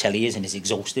know where telly is and it's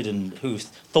exhausted, and who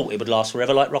thought it would last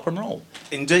forever like rock and roll.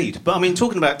 Indeed. But,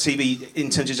 talking about TV in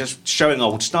terms of just showing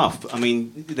old stuff,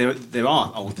 there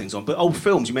are old things on, but old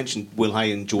films, you mentioned Will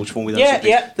Hay and George Formby,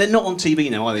 they're not on TV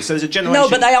now, are they? So there's a generation... No,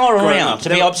 but they are around, to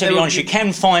be absolutely honest. You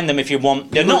can find them if you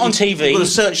want. They're not on TV. You've got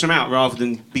to search them out rather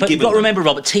than be given them. But you've got to remember,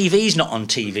 Robert, TV's not on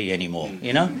TV anymore,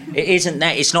 It isn't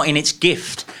that. It's not in its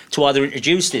gift to either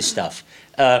introduce this stuff.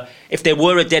 If there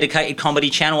were a dedicated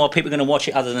comedy channel, are people going to watch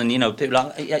it other than, people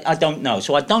like... I don't know.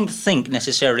 So I don't think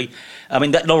necessarily...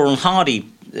 that Laurel and Hardy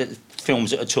films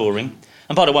that are touring...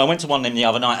 And by the way, I went to one of them the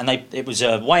other night, and it was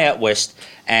Way Out West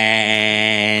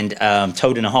and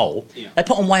Toad in a Hole. Yeah. They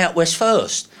put on Way Out West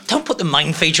first. Don't put the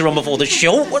main feature on before the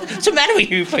short. What's the matter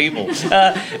with you people?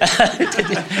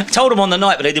 I told them on the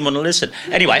night, but they didn't want to listen.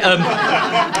 Anyway,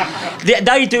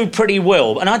 they do pretty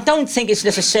well, and I don't think it's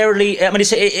necessarily...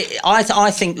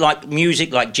 I think like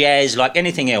music, like jazz, like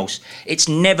anything else, it's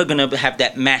never going to have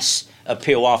that mass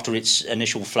appeal after its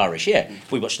initial flourish. Yeah,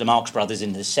 we watched the Marx Brothers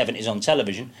in the 70s on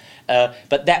television,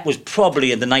 but that was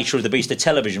probably in the nature of the beast of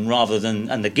television rather than,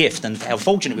 and the gift, and how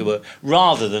fortunate we were,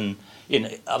 rather than...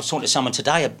 I was talking to someone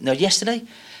yesterday,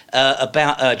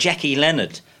 about Jackie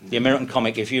Leonard, the American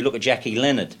comic. If you look at Jackie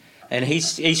Leonard, and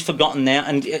he's forgotten now,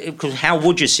 and because how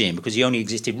would you see him? Because he only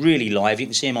existed really live. You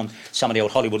can see him on some of the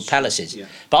old Hollywood palaces. Yeah.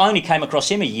 But I only came across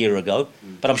him a year ago.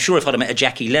 But I'm sure if I'd have met a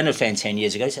Jackie Leonard fan 10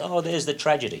 years ago, he'd say, "Oh, there's the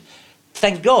tragedy."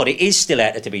 Thank God it is still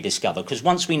out there to be discovered, because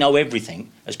once we know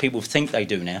everything, as people think they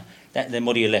do now, then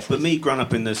what are you left with? But me growing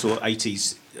up in the sort of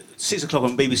 80s, 6 o'clock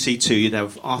on BBC Two, you'd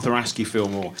have Arthur Askey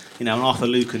film or, an Arthur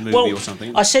Lucan movie or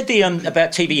something. I said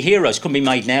about TV heroes couldn't be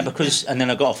made now because, and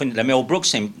then I got off into the Mel Brooks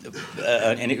thing,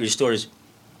 and it was stories.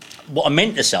 What I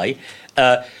meant to say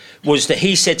was that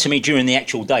he said to me during the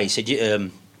actual day, he said,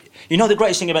 the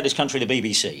greatest thing about this country, the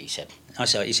BBC, he said.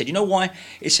 He said, you know why?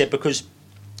 He said, because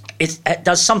it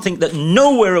does something that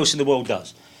nowhere else in the world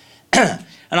does.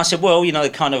 And I said, well, the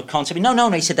kind of concept.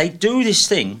 No. He said, they do this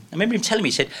thing. I remember him telling me,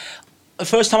 he said, the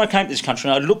first time I came to this country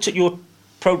and I looked at your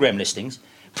programme listings,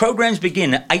 programmes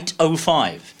begin at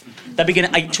 8:05. They begin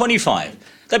at 8:25.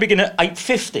 They begin at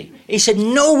 8:50. He said,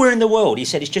 nowhere in the world. He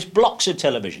said, it's just blocks of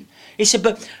television. He said,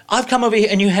 but I've come over here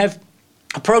and you have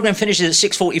a programme finishes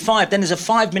at 6:45, then there's a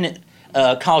 5-minute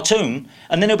cartoon,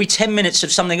 and then there'll be 10 minutes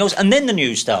of something else, and then the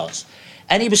news starts.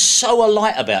 And he was so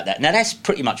alight about that. Now, that's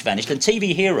pretty much vanished. And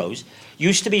TV heroes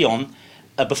used to be on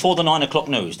before the 9 o'clock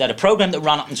news. They had a programme that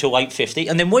ran up until 8:50,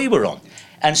 and then we were on.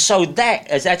 And so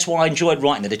that's why I enjoyed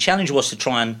writing it. The challenge was to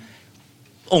try and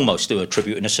almost do a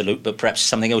tribute and a salute, but perhaps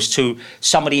something else to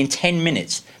somebody in 10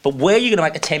 minutes. But where are you going to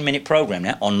make a 10-minute programme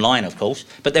now? Online, of course.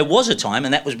 But there was a time,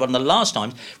 and that was one of the last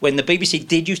times, when the BBC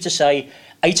did used to say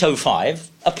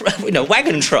 8:05,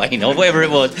 wagon train or whatever it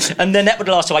was, and then that would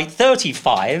last to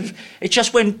 8:35. It's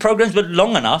just when programmes were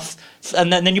long enough,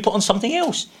 and then you put on something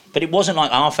else. But it wasn't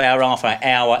like half hour,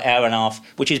 hour and a half,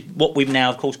 which is what we've now,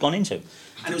 of course, gone into.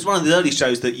 And it was one of the early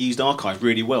shows that used archive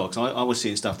really well, because I was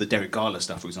seeing stuff, the Derek Garler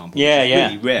stuff, for example. Yeah.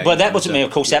 Really rare. But that wasn't me,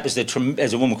 of course. That was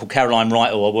there's a woman called Caroline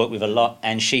Wright, who I work with a lot,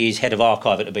 and she is head of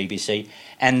archive at the BBC.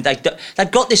 And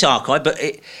they've got this archive, but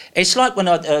it's like when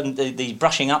the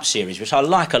Brushing Up series, which I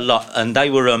like a lot, and they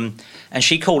were, and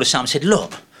she called us up and said,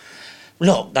 look,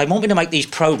 look, they want me to make these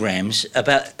programmes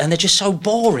about, and they're just so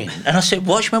boring. And I said,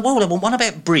 watch me, well, I want one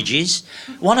about bridges,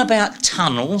 one about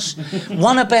tunnels,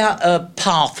 one about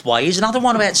pathways, another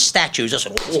one about statues. I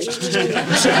said,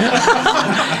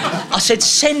 I said,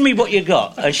 send me what you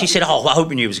got. And she said, oh, I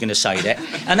hoping you was going to say that.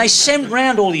 And they sent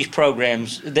round all these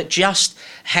programmes that just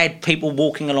had people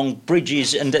walking along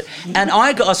bridges, and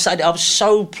I got to say, I was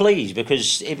so pleased,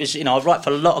 because it was, I write for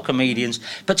a lot of comedians,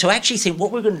 but to actually think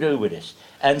what we're going to do with this.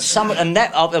 And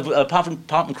that, apart from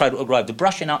Cradle to Grave, the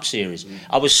Brushing Up series,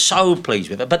 I was so pleased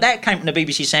with it. But that came from the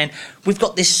BBC saying, we've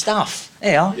got this stuff.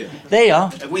 There you are. Yeah. There you are.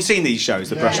 Have we seen these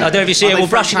shows, the Brushing Up? I don't know if you see it. Well,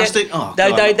 Brushing Up. Oh,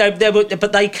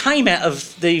 but they came out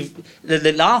of the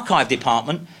archive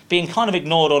department being kind of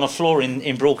ignored on a floor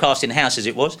in Broadcasting House, as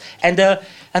it was. And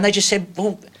they just said,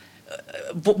 well,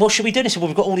 what should we do? They said, well,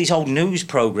 we've got all these old news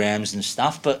programmes and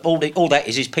stuff, but all that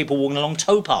is people walking along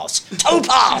towpaths.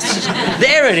 Towpaths!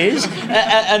 There it is.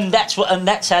 And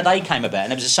that's how they came about.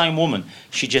 And it was the same woman.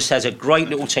 She just has a great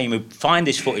little team who find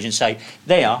this footage and say,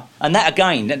 there. And that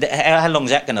again, how long is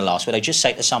that going to last? Where they just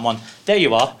say to someone, there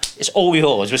you are, it's all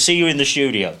yours. We'll see you in the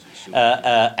studio.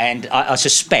 And I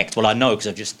suspect, well, I know because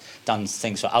I've just done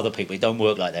things for other people, it don't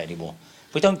work like that anymore.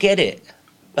 We don't get it.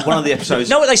 One of the episodes...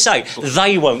 You know what they say?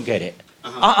 They won't get it.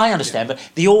 I understand, but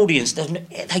the audience,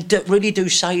 really do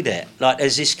say that. Like,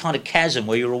 there's this kind of chasm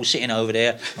where you're all sitting over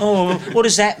there. Oh, what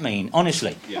does that mean,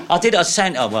 honestly? Yeah. I was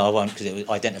saying, I won't, because it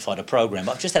identified a programme,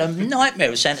 but I've just had a nightmare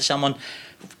of saying to someone,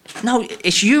 no,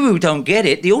 it's you who don't get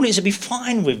it. The audience will be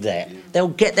fine with that. Yeah. They'll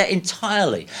get that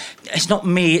entirely. It's not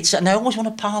me, and they always want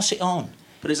to pass it on.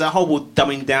 But it's that whole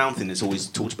dumbing down thing that's always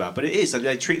talked about, but it is,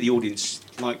 they treat the audience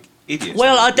like... idiots.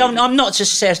 Well, I don't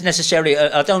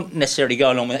necessarily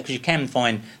go along with that, because you can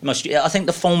find I think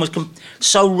the form was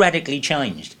so radically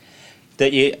changed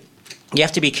that you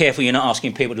have to be careful you're not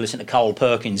asking people to listen to Carl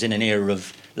Perkins in an era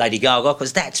of Lady Gaga,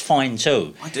 because that's fine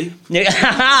too. I do.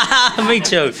 Me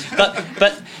too.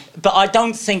 But I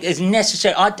don't think it's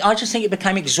necessary. I just think it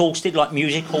became exhausted, like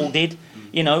music hall did.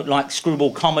 Like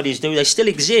screwball comedies do. They still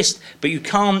exist, but you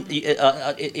can't.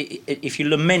 If you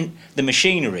lament the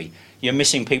machinery, you're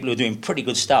missing people who are doing pretty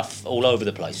good stuff all over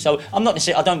the place. So I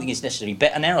don't think it's necessarily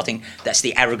better now. I think that's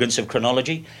the arrogance of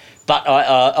chronology. But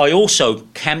I also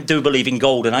do believe in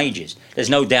golden ages. There's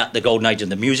no doubt the golden age of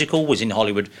the musical was in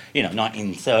Hollywood,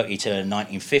 1930 to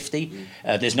 1950.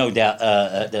 There's no doubt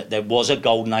that there was a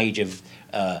golden age of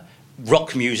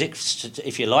rock music,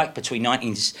 if you like, we're not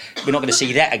going to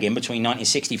see that again, between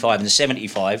 1965 and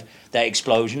 75, that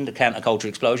explosion, the counterculture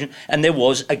explosion, and there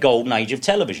was a golden age of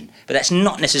television. But that's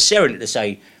not necessarily to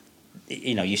say,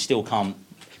 you still can't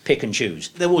pick and choose.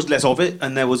 There was less of it,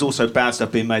 and there was also bad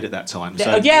stuff being made at that time. So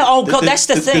that's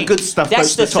the thing. The good stuff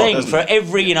that's goes to the top, thing. For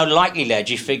every, Likely Lads,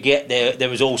 you forget there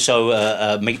was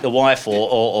also Meet the Wife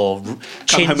or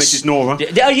Come Home, Mrs. Nora.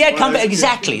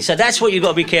 Exactly. So that's what you've got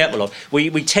to be careful of. We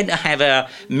tend to have our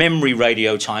memory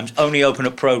radio times only open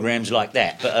up programmes like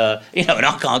that. But and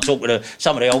I can't talk with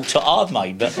some of the old I've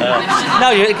made. But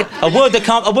a word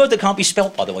that can't be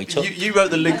spelt, by the way. You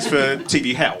wrote the links for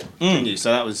TV Hell, didn't you?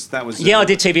 So that was. Yeah, I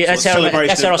did TV. That's how I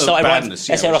started writing.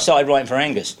 That's how I started writing for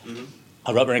Angus. Mm-hmm.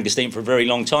 I wrote for Angus Deayton for a very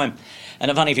long time, and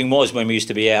the funny thing was when we used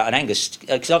to be out, and Angus,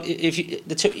 because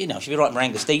if you're writing for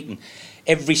Angus Deayton,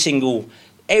 every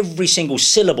single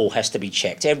syllable has to be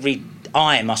checked. Every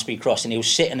I must be crossed, and he'll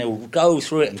sit and he'll go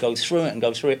through it and go through it and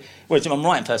go through it. Whereas if I'm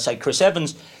writing for, say, Chris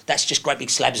Evans, that's just great big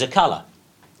slabs of colour.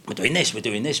 We're doing this. We're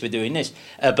doing this. We're doing this.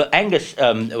 But Angus,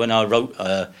 when I wrote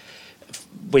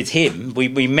with him,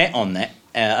 we met on that.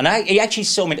 And he actually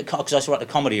saw me because I used to write the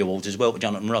Comedy Awards as well with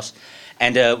Jonathan Ross,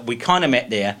 and we kind of met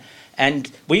there.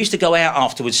 And we used to go out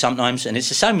afterwards sometimes, and it's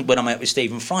the same when I'm out with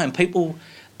Stephen Fry. And people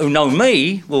who know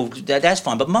me, well, that's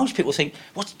fine. But most people think,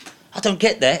 what? I don't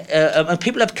get that. And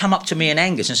people have come up to me and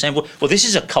Angus and saying, well, this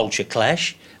is a culture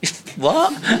clash.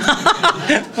 What?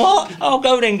 What? Oh,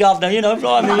 go then, Governor. I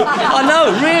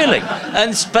know, really.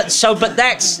 But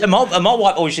that's and my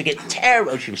wife always used to get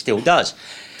terrible. She still does.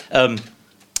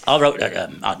 I wrote, I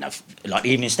don't know, like the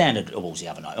Evening Standard Awards the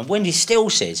other night, and Wendy still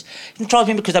says, it drives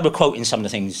me because they were quoting some of the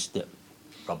things that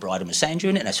Rob Brydon was saying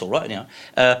during it, and that's all right,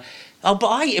 but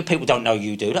I hate if people don't know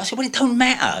you do. I said, well, it don't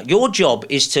matter. Your job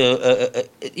is to,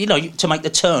 to make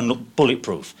the turn look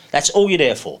bulletproof. That's all you're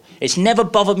there for. It's never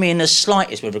bothered me in the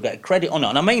slightest whether I get credit or not.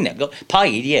 And I mean that. Got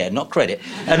paid, yeah, not credit.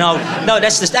 And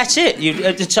that's it.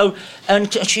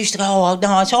 And she used to go, oh,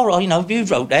 no, it's all right, you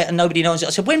wrote that and nobody knows it. I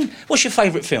said, what's your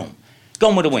favourite film?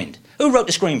 Gone with the Wind. Who wrote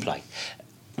the screenplay?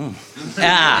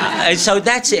 And so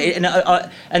that's it.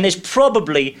 And there's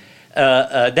probably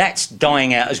that's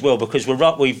dying out as well, because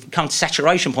we've come to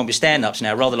saturation point with stand-ups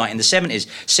now, rather like in the 70s.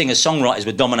 Singer-songwriters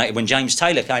were dominated. When James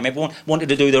Taylor came, everyone wanted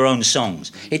to do their own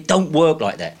songs. It don't work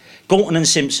like that. Galton and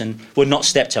Simpson were not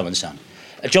Steptoe and Son.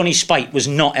 Johnny Spate was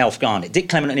not Alf Garnett. Dick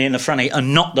Clement and Ian LaFreniere are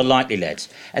not the Likely Lads.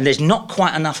 And there's not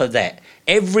quite enough of that.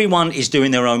 Everyone is doing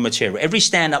their own material. Every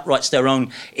stand-up writes their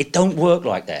own. It don't work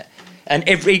like that. And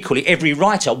every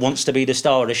writer wants to be the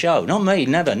star of the show. Not me,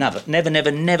 never.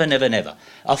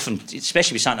 Often,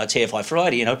 especially with something like TFI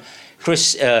Friday, you know,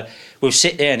 Chris will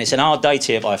sit there and it's an hard day,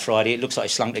 TFI Friday. It looks like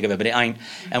it's slunk together, but it ain't.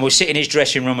 And we'll sit in his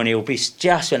dressing room and he'll be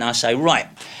just when I say, right,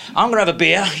 I'm going to have a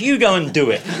beer, you go and do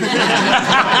it.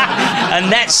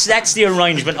 And that's the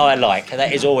arrangement I like.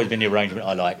 That has always been the arrangement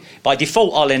I like. By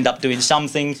default, I'll end up doing some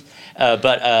things,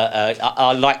 but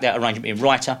I like that arrangement, being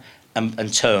writer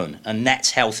and turn, and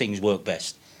that's how things work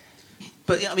best.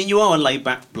 But I mean, you are a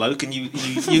laid-back bloke, and you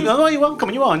oh, you are. Come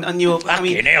on, you are, and you're. I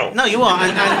mean, hell. No, you are,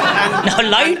 and no,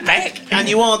 laid back. And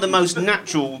you are the most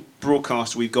natural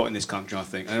broadcaster we've got in this country, I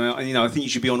think. And you know, I think you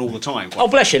should be on all the time. Oh,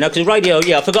 bless you, no, because radio.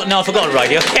 Yeah, I forgot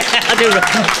radio. I do.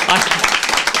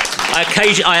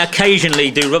 I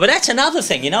occasionally do, but that's another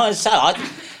thing, you know. So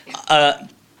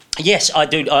yes, I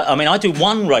do. I mean, I do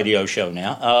one radio show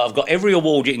now. I've got every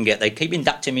award you can get. They keep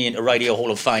inducting me into Radio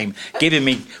Hall of Fame, giving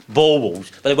me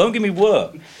baubles, but they won't give me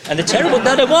work. And the terrible,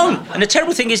 no, they won't. And the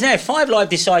terrible thing is now, if 5 Live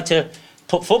decide to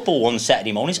put football on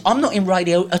Saturday mornings, I'm not in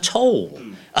radio at all.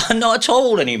 I'm not at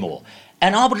all anymore.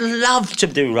 And I would love to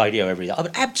do radio every day. I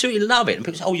would absolutely love it. And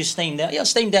people say, "Oh, you're steamed out." Yeah, I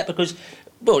steamed out because.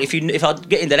 Well, if I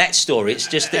get into that story, it's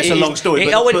just... It's a long story.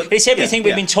 It's everything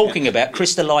we've been talking about,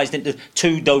 crystallised into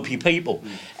 2 dopey people.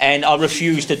 And I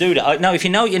refuse to do that. I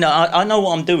know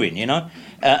what I'm doing, you know.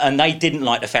 And they didn't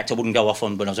like the fact I wouldn't go off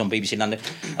on when I was on BBC London.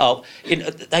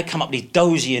 They come up with these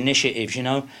dozy initiatives, you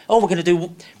know. Oh, we're going to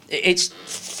do... It's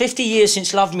 50 years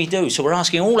since Love Me Do, so we're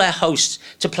asking all our hosts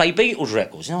to play Beatles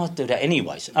records. No, I'd do that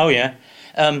anyways. Oh, yeah.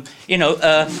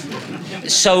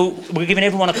 So we're giving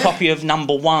everyone a copy of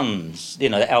Number Ones, you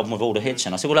know, the album with all the hits.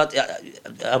 And I said, well,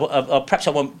 perhaps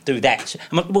I won't do that.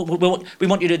 We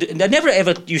want you to do... They never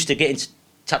ever used to get in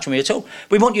touch with me at all.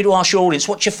 We want you to ask your audience,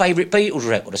 what's your favourite Beatles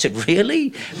record? I said,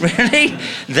 really? Really?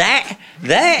 That?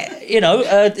 You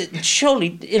know,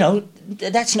 surely, you know,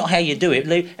 that's not how you do it.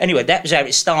 Anyway, that was how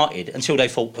it started until they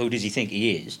thought, who does he think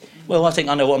he is? Well, I think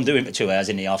I know what I'm doing for 2 hours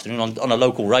in the afternoon on a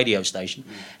local radio station.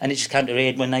 And it just came to their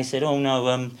head when they said, oh,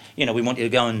 no, you know, we want you to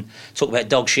go and talk about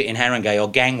dog shit in Haringey or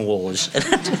gang wars.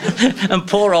 And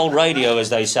poor old radio, as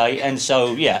they say. And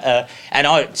so, yeah, and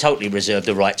I totally reserved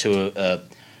the right to...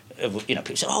 you know,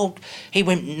 people say, oh, he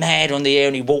went mad on the air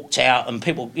and he walked out, and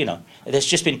people, you know, there's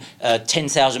just been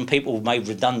 10,000 people made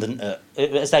redundant,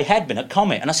 as they had been at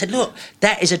Comet. And I said, look,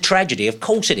 that is a tragedy. Of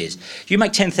course it is. You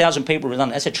make 10,000 people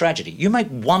redundant, that's a tragedy. You make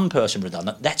one person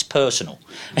redundant, that's personal.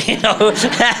 You know,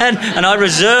 and I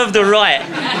reserve the right.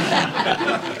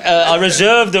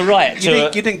 You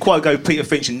didn't quite go Peter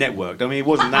Finch and Networked. I mean, it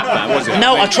wasn't that bad, was it?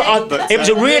 No, it was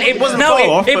a real... It wasn't far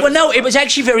off. It was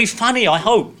actually very funny, I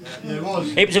hope. Yeah, it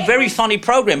was. It was a very funny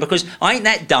programme, because I ain't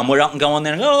that dumb where I can go on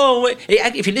there and go,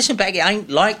 if you listen back, it ain't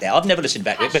like that. I've never listened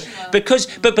back to it.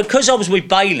 But because I was with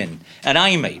Bailyn and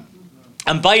Amy,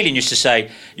 and Bailyn used to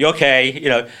say, "You okay? You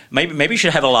know, maybe you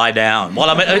should have a lie down."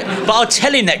 But I'll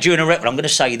tell him that during a record, I'm going to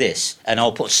say this, and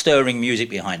I'll put stirring music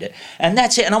behind it, and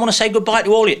that's it. And I want to say goodbye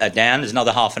to all of you. Dan, there's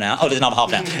another half an hour. Oh, there's another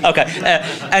half an hour. Okay,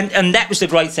 and that was the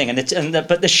great thing.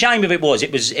 But the shame of it was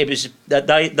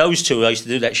that those two I used to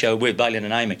do that show with, Bailyn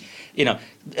and Amy. You know,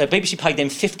 BBC paid them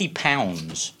 £50.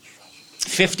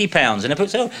 £50, and they put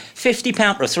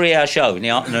 £50 for a 3-hour show in the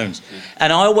afternoons.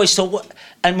 And I always thought, what?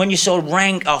 And when you saw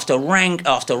rank after rank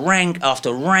after rank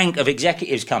after rank of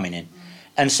executives coming in,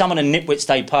 and some of the nitwits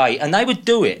they pay, and they would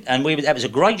do it, and that was a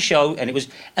great show, and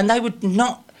they would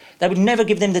never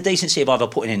give them the decency of either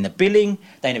putting in the billing.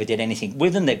 They never did anything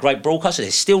with them. They're great broadcasters. They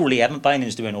still really haven't.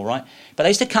 Bailyn's doing all right. But they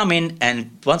used to come in,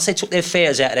 and once they took their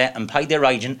fares out of that and paid their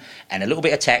agent and a little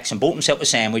bit of tax and bought themselves a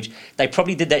sandwich, they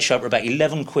probably did that show for about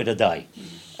 11 quid a day.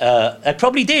 They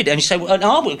probably did. And you say, well,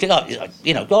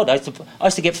 you know, God, I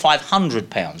used to get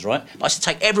 £500, right? But I used to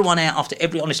take everyone out after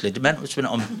honestly, the amount I spent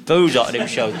on booze after them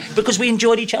shows, because we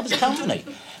enjoyed each other's company.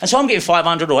 And so I'm getting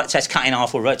 500, or that's cut in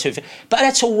half, or 250. But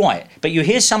that's all right. But you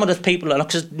hear some of the people,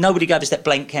 because nobody gave us that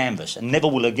blank canvas, and never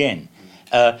will again.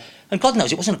 And God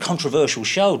knows it wasn't a controversial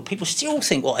show. People still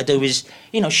think what I do is,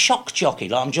 you know, shock jockey,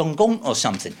 like I'm John Gaunt or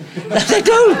something. They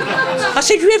do. I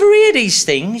said, do you ever hear these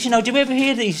things? You know, do you ever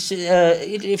hear these,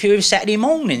 if you hear Saturday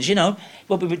mornings, you know,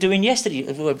 what we were doing yesterday.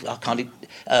 I can't.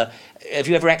 Have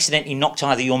you ever accidentally knocked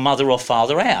either your mother or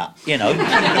father out? You know.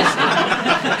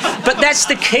 But that's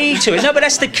the key to it. No, but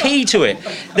that's the key to it.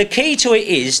 The key to it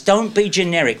is don't be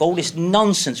generic. All this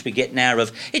nonsense we get now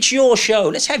of it's your show.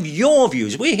 Let's have your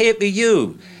views. We're here for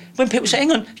you. When people say,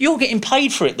 hang on, you're getting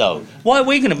paid for it though. Why are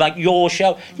we going to make your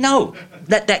show? No.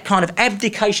 That kind of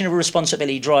abdication of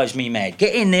responsibility drives me mad.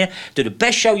 Get in there, do the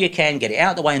best show you can, get it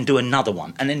out of the way and do another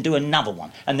one, and then do another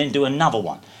one, and then do another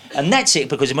one. And that's it,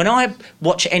 because when I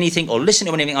watch anything or listen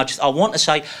to anything, I want to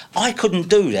say, I couldn't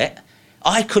do that.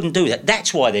 I couldn't do that.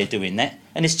 That's why they're doing that.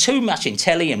 And there's too much in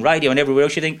telly and radio and everywhere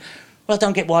else. You think, well, I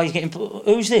don't get why you're getting...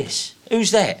 Who's this?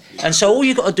 Who's that? And so all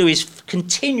you've got to do is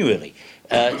continually...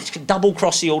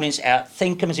 double-cross the audience out,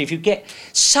 think them as if you get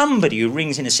somebody who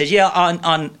rings in and says, yeah, I'm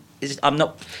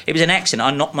not... It was an accident.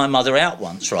 I knocked my mother out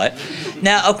once, right?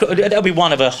 Now, that'll be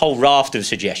one of a whole raft of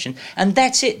suggestions. And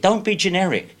that's it. Don't be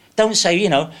generic. Don't say, you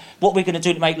know, what we're going to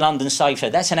do to make London safer.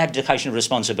 That's an abdication of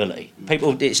responsibility.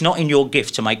 People, it's not in your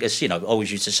gift to make us, you know,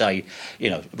 always used to say,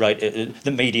 you know, right,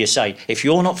 the media say, if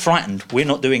you're not frightened, we're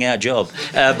not doing our job.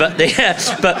 But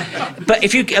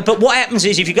what happens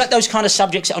is if you got those kind of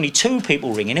subjects that only two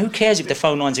people ring in, who cares if the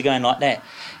phone lines are going like that?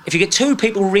 If you get two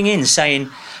people ring in saying,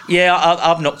 yeah,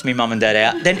 I've knocked my mum and dad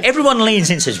out, then everyone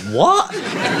leans in and says, what?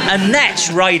 And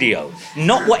that's radio.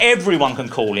 Not what everyone can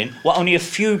call in, what only a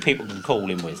few people can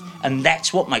call in with. And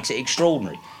that's what makes it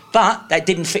extraordinary. But that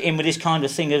didn't fit in with this kind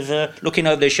of thing of looking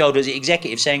over their shoulders at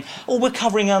executives saying, oh, we're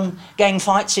covering gang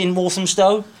fights in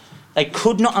Walthamstow. They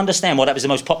could not understand why that was the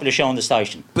most popular show on the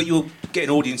station. But you're getting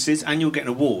audiences and you're getting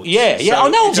awards. Yeah. So I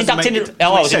know.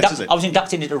 I was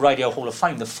inducted into the Radio Hall of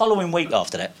Fame the following week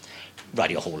after that.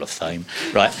 Radio Hall of Fame,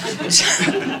 right?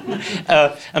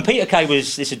 And Peter Kay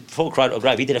was, this is before Cradle to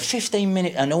Grave, he did a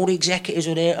 15-minute, and all the executives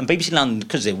were there, and BBC London,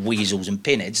 because they're weasels and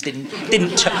pinheads, didn't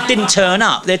turn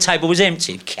up. Their table was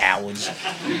empty, cowards.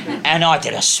 And I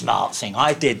did a smart thing.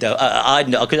 I did, though. I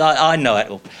know how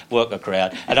to work a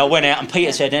crowd. And I went out, and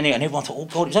Peter said, and everyone thought, oh,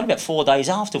 God, it was only about 4 days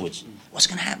afterwards. What's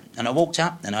going to happen? And I walked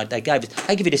up, and they give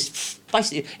you this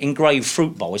basically engraved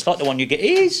fruit bowl. It's like the one you get.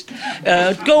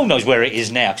 God knows where it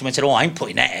is now. Because I said, oh, I ain't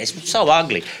putting that. It's so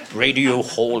ugly. Radio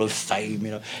Hall of Fame,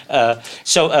 you know.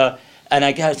 And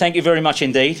I go, thank you very much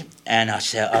indeed. And I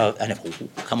said,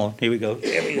 come on, here we go.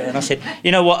 And I said,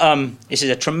 you know what? This is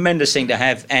a tremendous thing to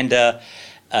have. And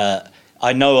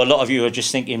I know a lot of you are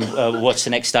just thinking, what's the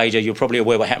next stage? You're probably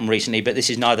aware what happened recently, but this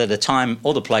is neither the time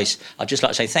or the place. I'd just like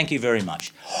to say thank you very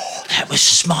much. Oh, that was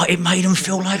smart. It made them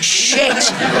feel like shit.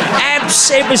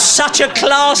 It was such a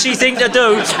classy thing to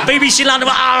do. BBC London,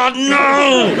 oh,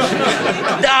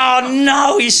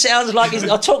 no, he sounds like he's...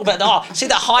 I talk about, see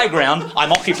that high ground?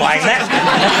 I'm occupying that.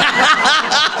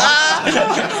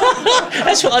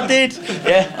 That's what I did.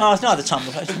 Yeah, it's not the time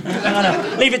or place.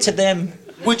 No, leave it to them.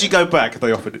 Would you go back if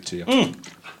they offered it to you?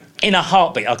 In a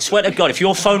heartbeat. I swear to God, if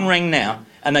your phone rang now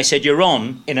and they said you're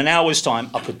on in an hour's time,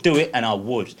 I could do it and I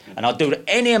would. And I'd do it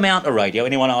any amount of radio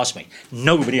anyone asked me.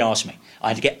 Nobody asked me. I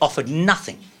had to get offered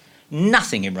nothing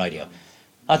in radio.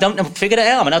 I don't figure it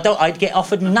out. I'd get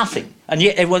offered nothing. And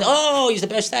yet everyone, he's the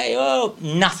best day. Oh,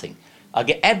 nothing. I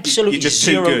get absolutely You're just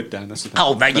zero. Too good, Dan. That's the thing.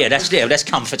 Oh, man, yeah, that's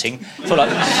comforting. Feel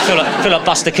like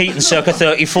Buster Keaton, circa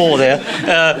 34 there.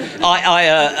 But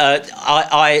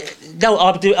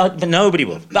nobody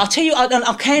will. But I'll tell you,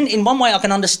 I can, in one way, I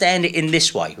can understand it in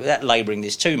this way, without labouring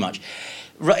this too much.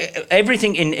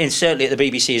 Everything certainly at the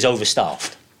BBC is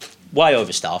overstaffed. Way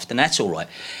overstaffed, and that's all right.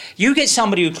 You get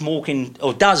somebody who can walk in,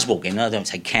 or does walk in, I don't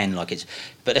say can like it's,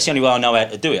 but that's the only way I know how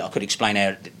to do it. I could explain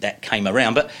how that came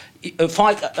around, but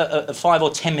 5 or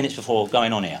 10 minutes before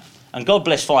going on air, and God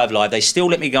bless 5 Live, they still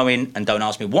let me go in and don't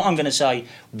ask me what I'm going to say,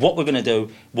 what we're going to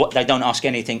do, they don't ask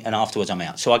anything, and afterwards I'm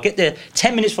out. So I get there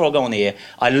 10 minutes before I go on the air,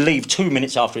 I leave 2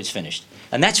 minutes after it's finished.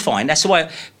 And that's fine, that's the way,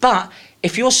 but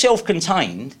if you're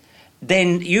self-contained,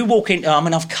 then you walk in,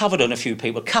 I've covered on a few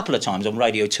people a couple of times on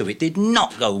Radio 2. It did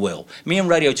not go well. Me and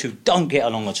Radio 2 don't get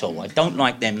along at all. I don't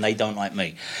like them, they don't like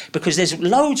me. Because there's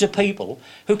loads of people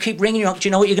who keep ringing you up, do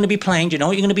you know what you're going to be playing? Do you know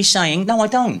what you're going to be saying? No, I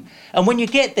don't. And when you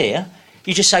get there,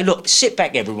 you just say, look, sit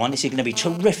back, everyone. This is going to be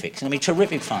terrific. It's going to be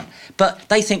terrific fun. But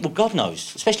they think, well, God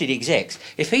knows, especially the execs,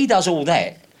 if he does all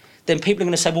that, then people are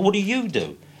going to say, well, what do you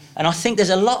do? And I think there's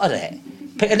a lot of that.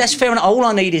 And that's fair enough. All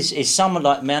I need is someone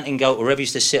like Mountain Goat or whoever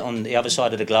used to sit on the other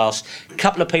side of the glass, a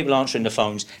couple of people answering the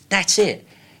phones. That's it.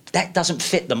 That doesn't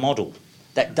fit the model.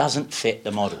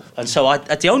 And so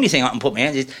the only thing I can put my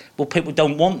hand is, well, people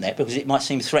don't want that because it might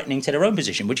seem threatening to their own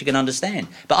position, which you can understand.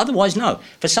 But otherwise, no.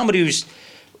 For somebody who's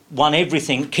won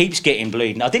everything, keeps getting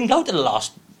bleeding. I didn't go to the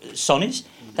last Sonny's.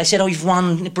 They said, you've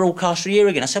won Broadcaster of the Year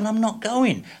again. I said, well, I'm not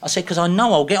going. I said, because I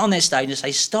know I'll get on that stage and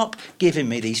say, stop giving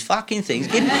me these fucking things.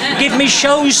 Give me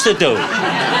shows to do.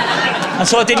 And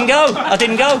so I didn't go.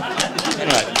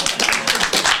 Anyway.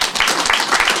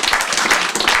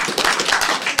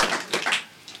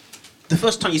 The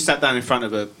first time you sat down in front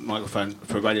of a microphone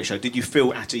for a radio show, did you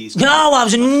feel at ease?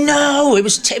 No, it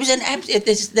was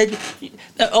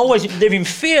always live in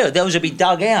fear that I was going to be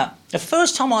dug out. The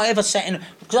first time I ever sat in,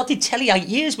 because I did telly 8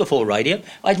 years before radio,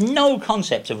 I had no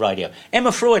concept of radio.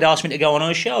 Emma Freud asked me to go on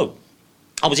her show.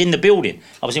 I was in the building.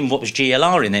 I was in what was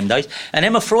GLR in them days, and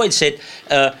Emma Freud said,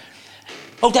 Dad,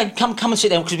 come and sit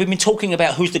down, because we've been talking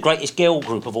about who's the greatest girl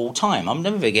group of all time. I'll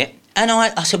never forget. And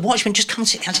I said, Watchman, just come and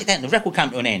sit down. The record came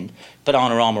to an end,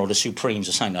 Banana Rama or the Supremes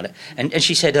or something like that. And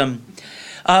she said,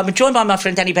 I'm joined by my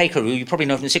friend Danny Baker, who you probably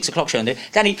know from the 6 o'clock show. And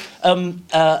Danny,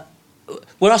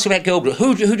 we're asking about girl groups.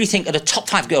 Who do you think are the top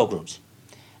 5 girl groups?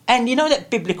 And you know that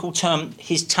biblical term,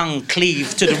 his tongue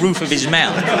cleaved to the roof of his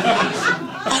mouth?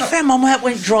 I found my mouth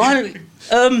went dry.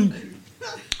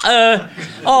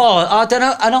 I don't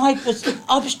know. And I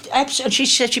was absolutely. And she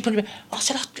said, she put me. I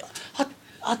said,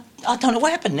 I don't know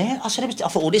what happened there. I said, I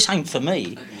thought, this ain't for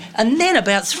me. And then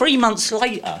about 3 months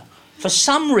later, for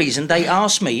some reason, they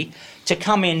asked me to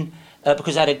come in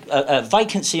because I had a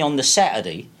vacancy on the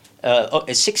Saturday.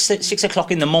 At 6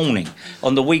 o'clock in the morning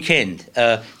on the weekend,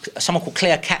 someone called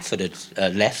Claire Catford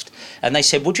had left, and they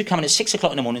said, would you come in at 6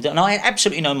 o'clock in the morning? And I had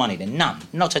absolutely no money then, none,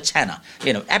 not a tanner,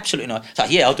 absolutely no. So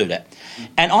yeah, I'll do that.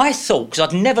 And I thought, because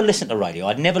I'd never listened to radio,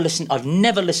 I've never listened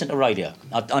to radio.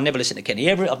 I never listened to Kenny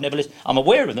Everett, I'm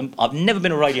aware of them, I've never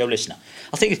been a radio listener.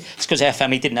 I think it's because our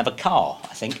family didn't have a car,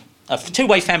 I think.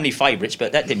 Two-way family favourites,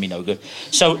 but that did me no good.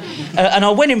 So, and I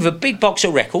went in with a big box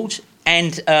of records,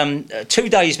 and 2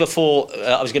 days before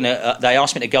they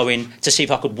asked me to go in to see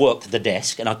if I could work the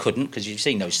desk, and I couldn't, because you've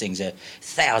seen those things,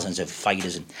 thousands of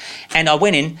faders. And I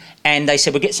went in, and they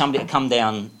said, we'll get somebody to come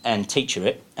down and teach her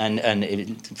it. And a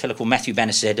fellow called Matthew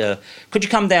Banner said, could you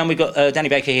come down? We've got Danny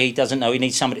Baker here, he doesn't know, he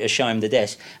needs somebody to show him the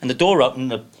desk. And the door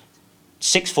opened,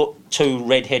 6'2"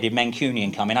 red-headed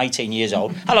Mancunian come in, 18 years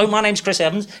old. Hello, my name's Chris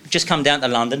Evans. Just come down to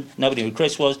London. Nobody knew who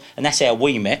Chris was, and that's how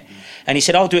we met. And he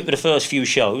said, I'll do it for the first few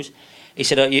shows. He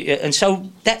said, and so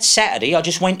that Saturday, I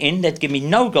just went in. They'd give me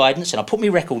no guidance, and I put my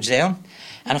records down.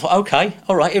 And I thought, OK,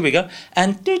 all right, here we go.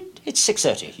 And it's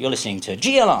 6:30. You're listening to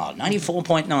GLR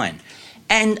 94.9.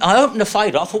 And I opened the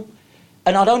fader. I thought,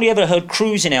 and I'd only ever heard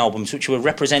cruising albums, which were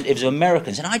representatives of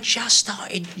Americans, and I just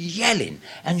started yelling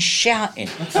and shouting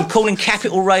and calling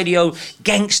Capital Radio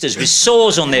gangsters with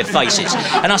sores on their faces.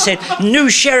 And I said, new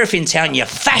sheriff in town, you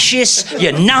fascists,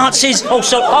 you Nazis. So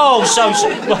sorry,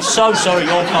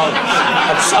 your phone.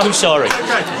 I'm so sorry.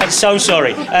 I'm so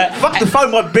sorry. Fuck the phone,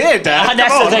 my beard, Dad. And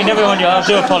that's the thing, never mind, I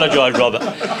do apologise, Robert.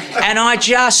 And I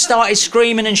just started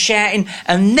screaming and shouting,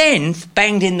 and then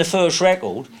banged in the first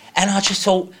record. And I just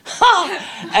thought,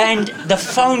 and the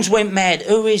phones went mad.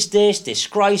 Who is this?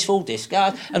 Disgraceful,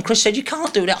 disgust. And Chris said, you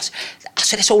can't do that. I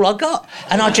said, that's all I got.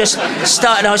 And I just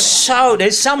started,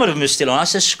 some of them are still on. I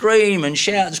said, scream and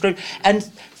shout and scream. And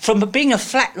from being a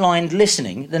flatlined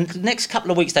listening, the next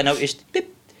couple of weeks they noticed,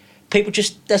 beep, people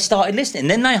they started listening.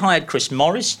 And then they hired Chris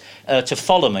Morris to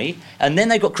follow me. And then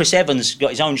they got Chris Evans, got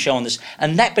his own show on this.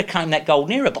 And that became that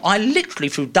golden era. But I literally,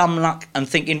 through dumb luck and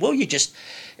thinking, well, you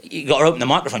got to open the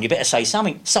microphone, you better say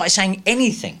something, started saying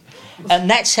anything. And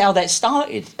that's how that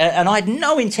started. And I had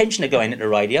no intention of going into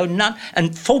radio, none.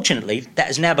 And fortunately, that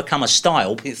has now become a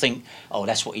style. People think, oh,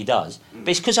 that's what he does. But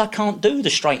it's because I can't do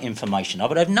the straight information. I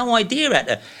would have no idea how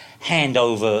to hand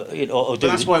over or do. But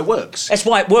that's why it works. That's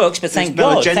why it works, but thank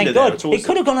God. It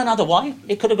could have gone another way.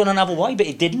 But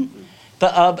it didn't.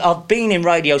 But I've been in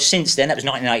radio since then. That was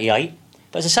 1988.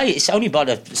 But as I say, it's only by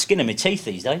the skin of my teeth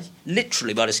these days.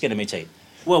 Literally by the skin of my teeth.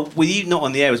 Well, with you not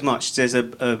on the air as much, there's a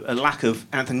lack of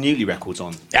Anthony Newley records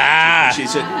on. Which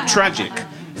is a tragic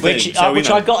thing. Which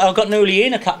I got Newley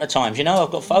in a couple of times, I've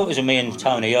got photos of me and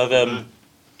Tony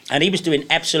and he was doing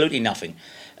absolutely nothing.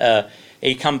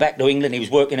 He come back to England, he was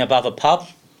working above a pub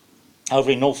over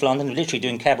in North London, literally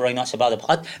doing cabaret nights above the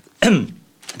pub.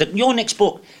 Your next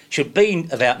book should be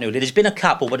about Newley. There's been a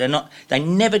couple, but they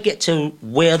never get to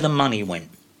where the money went.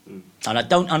 And I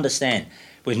don't understand.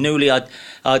 With Newley,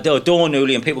 I adore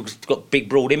Newley, and people got big,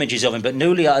 broad images of him. But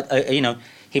Newley,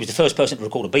 he was the first person to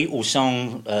record a Beatles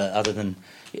song, other than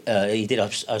he did. I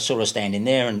saw her standing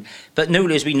there. But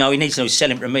Newley, as we know, he needs no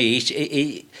selling from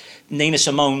me. Nina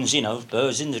Simone's,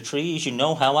 birds in the trees, you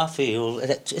know how I feel.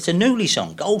 It's a Newley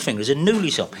song. Goldfinger's a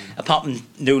Newley song, apart from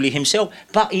Newley himself.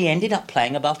 But he ended up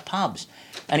playing above pubs,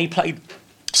 and he played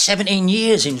 17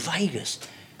 years in Vegas,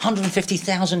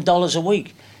 $150,000 a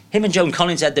week. Him and Joan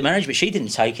Collins had the marriage, but she didn't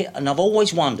take it. And I've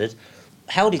always wondered,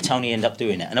 how did Tony end up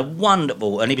doing that? And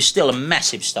he was still a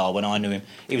massive star when I knew him.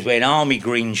 He was wearing army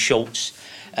green shorts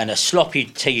and a sloppy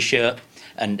T-shirt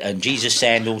and Jesus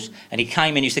sandals. And he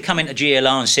used to come into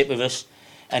GLR and sit with us.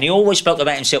 And he always spoke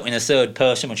about himself in the third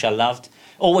person, which I loved.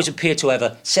 Always appeared to have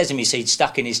a sesame seed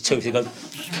stuck in his tooth. He'd go,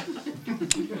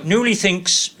 Newley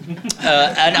thinks,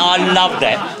 and I love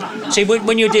that. See,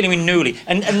 when you're dealing with Newley,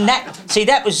 and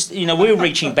that was, we were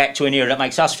reaching back to an era that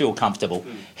makes us feel comfortable.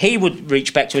 He would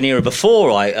reach back to an era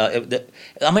before I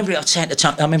remember saying to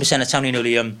Tony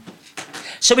Newley,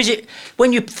 so is it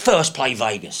when you first play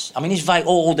Vegas? I mean, is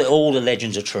all the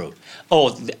legends are true?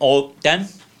 Or Dan?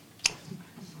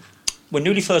 When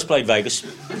Newley first played Vegas,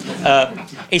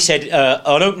 he said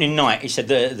on opening night, he said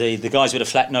the guys with the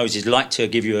flat noses like to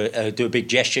give you do a big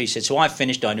gesture. He said, so I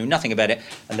finished, I knew nothing about it,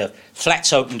 and the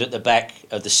flats opened at the back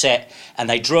of the set, and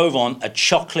they drove on a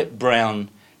chocolate brown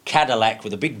Cadillac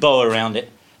with a big bow around it,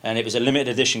 and it was a limited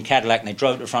edition Cadillac, and they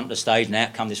drove to the front of the stage, and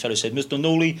out come this fellow said, Mr.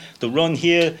 Newley, the run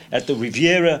here at the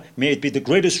Riviera, may it be the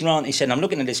greatest run. He said, I'm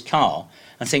looking at this car,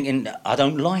 and thinking, I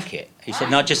don't like it. He said,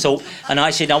 and I just thought, and I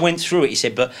said, I went through it. He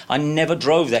said, but I never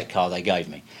drove that car they gave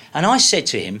me. And I said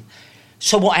to him,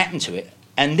 so what happened to it?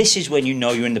 And this is when you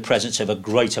know you're in the presence of a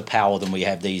greater power than we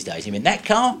have these days. I mean, that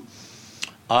car,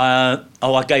 I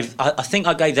think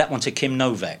I gave that one to Kim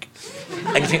Novak.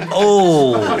 And you think,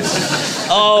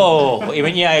 he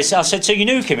went, yeah. So I said, so you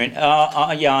knew Kim?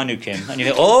 Yeah, I knew Kim. And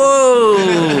you think,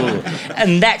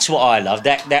 and that's what I love.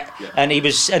 And he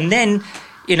was, and then,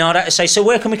 I'd have to say, so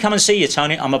where can we come and see you,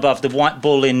 Tony? I'm above the White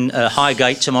Bull in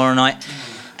Highgate tomorrow night.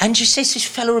 And just says this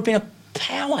fellow had been a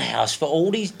powerhouse for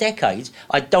all these decades.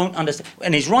 I don't understand.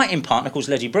 And his writing partner, called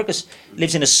Leslie Brooks,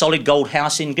 lives in a solid gold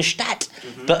house in Gstaad.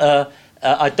 Mm-hmm. But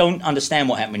I don't understand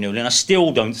what happened with Newley, and I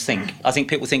still don't think. I think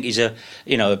people think he's what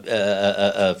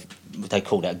they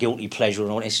call that, guilty pleasure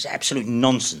and all that. It's absolute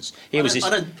nonsense. I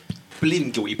don't believe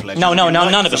in guilty pleasure. No,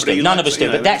 none of us do. None of us do.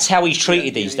 But that's how he's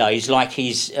treated these days, like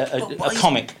he's a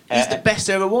comic. He's the best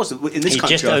there ever was in this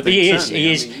country. He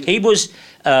is. He was.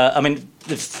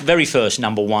 The very first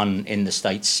number one in the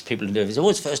States. People do. His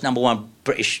always first number one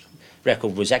British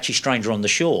record was actually "Stranger on the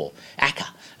Shore," Akka.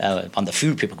 One of the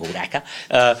few people called Akka,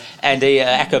 and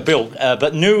Akka built.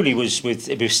 But Newley was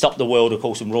with Stop the World, of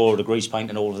course, and Roar of the Grease Paint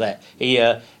and all of that.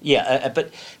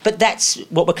 But that's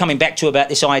what we're coming back to about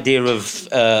this idea of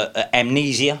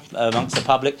amnesia amongst the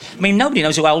public. I mean, nobody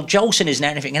knows who Al Jolson is now,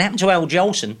 and if it can happen to Al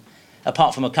Jolson,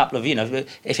 apart from a couple of,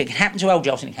 if it can happen to Al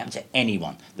Jolson, it can happen to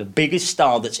anyone. The biggest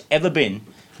star that's ever been,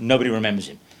 nobody remembers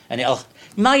him. And it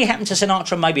may happen to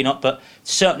Sinatra, maybe not, but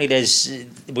certainly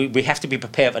we have to be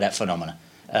prepared for that phenomenon.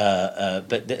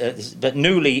 But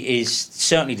Newley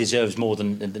certainly deserves more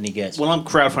than he gets. Well, I'm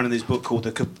crowdfunding this book called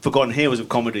The Forgotten Heroes of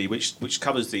Comedy, which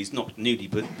covers these, not Newley,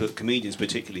 but comedians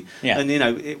particularly. Yeah. And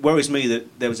it worries me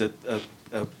that there was a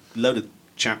load of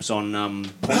chaps on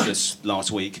Pointless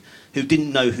last week who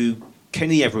didn't know who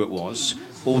Kenny Everett was,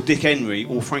 or Dick Henry,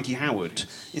 or Frankie Howard.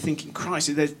 You're thinking,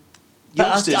 Christ, there's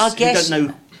youngsters who don't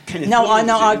know Kenneth. No, I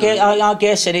know. I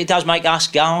guess, and it does make us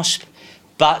gasp.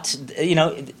 But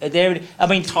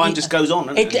time just goes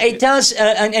on. It does,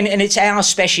 and it's our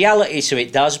speciality, so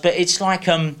it does. But it's like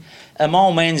a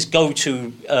old man's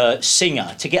go-to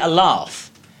singer to get a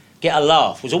laugh.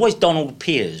 Was always Donald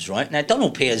Piers, right? Now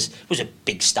Donald Piers was a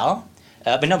big star,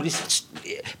 but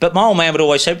my old man would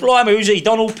always say, "Blimey, who's he?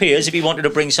 Donald Piers?" If he wanted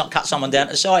to cut someone down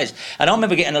to size. And I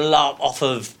remember getting a laugh off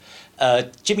of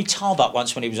Jimmy Tarbuck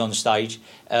once when he was on stage,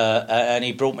 and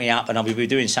he brought me up, and we were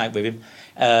doing something with him.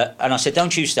 And I said,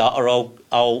 "Don't you start, or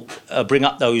I'll bring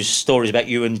up those stories about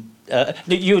you and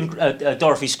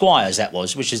Dorothy Squires." That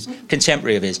was, which is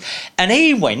contemporary of his. And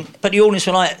he went, but the audience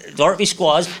were like, "Dorothy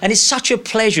Squires," and it's such a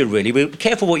pleasure, really. We're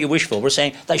careful what you wish for. We're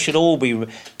saying they should all be,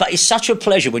 but it's such a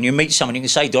pleasure when you meet someone you can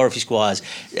say Dorothy Squires,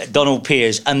 Donald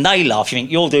Piers, and they laugh. You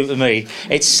think you'll do it with me.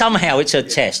 It's a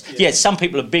test. Yeah, some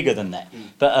people are bigger than that,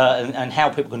 but and how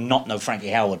people can not know Frankie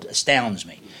Howard astounds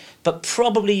me. But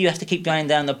probably you have to keep going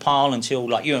down the pile until,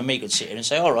 like, you and me could sit here and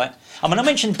say, all right. I mean, I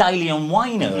mentioned Daly and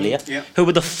Wayne earlier, who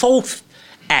were the fourth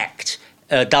act,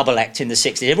 double act in the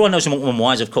 60s. Everyone knows Malcolm and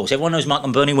Wise, of course. Everyone knows Mark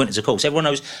and Bernie Winters, of course. Everyone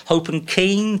knows Hope and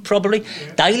Keane, probably.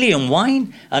 Yeah. Daly and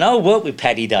Wayne. And I worked with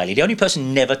Paddy Daly, the only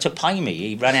person never to pay me.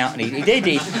 He ran out and he did.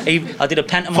 I did a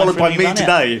pantomime. Followed by me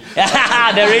today.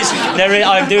 There is.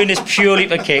 I'm doing this purely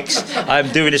for kicks. I'm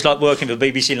doing this like working for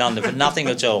BBC London for nothing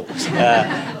at all. But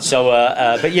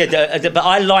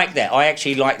I like that. I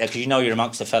actually like that because you're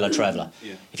amongst a fellow traveller.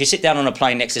 Yeah. If you sit down on a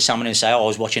plane next to someone and say, I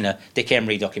was watching a Dick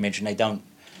Emery documentary, and they don't.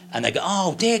 And they go,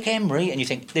 oh, Dick Emery. And you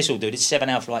think, this will do, this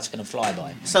 7-hour flight's going to fly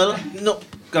by. So, not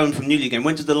going from Newley again,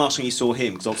 when did the last time you saw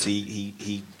him? Because obviously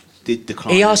he did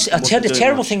decline. The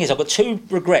terrible thing is, I've got 2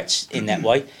 regrets in that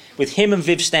way, with him and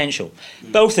Viv Stanshall.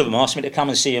 Both of them asked me to come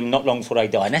and see him not long before they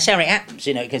died. And that's how it happens,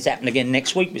 it can happen again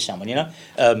next week with someone,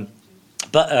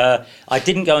 But I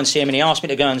didn't go and see him, and he asked me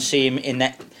to go and see him in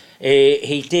that...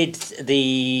 he did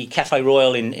the Cafe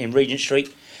Royal in Regent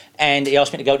Street, and he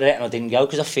asked me to go to that, and I didn't go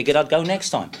because I figured I'd go next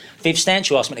time. Viv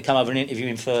Stanshall asked me to come over and interview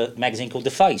him for a magazine called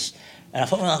The Face. And I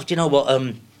thought, well, do you know what,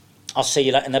 I'll see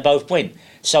you later, and they both went.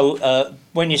 So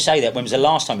when you say that, when was the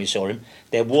last time you saw him?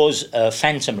 There was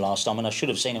Phantom last time, and I should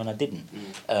have seen him, and I didn't.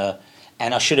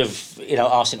 And I should have,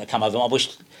 asked him to come over. I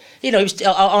wish...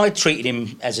 I treated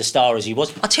him as a star as he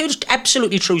was. I'll tell you an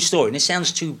absolutely true story, and this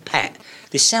sounds too pat,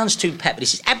 but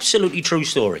this is absolutely true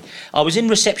story. I was in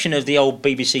reception of the old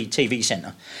BBC TV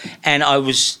Centre, and I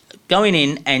was going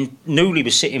in, and Newley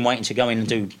was sitting waiting to go in and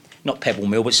do, not Pebble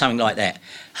Mill, but something like that.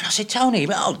 And I said, Tony,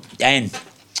 Dan.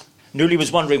 Newley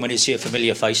was wondering when he'd see a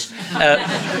familiar face.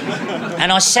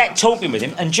 And I sat talking with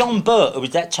him, and John Burt, who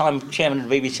was that time chairman of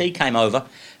the BBC, came over,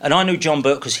 and I knew John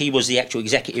Burt because he was the actual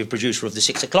executive producer of the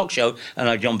 6 o'clock show, and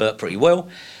I know John Burt pretty well.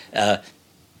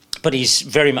 But he's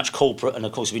very much corporate, and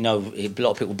of course we know a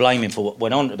lot of people blame him for what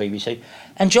went on at the BBC.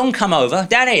 And John come over,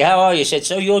 Danny, how are you? He said,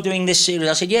 so you're doing this series?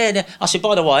 I said, yeah. I said,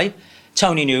 by the way,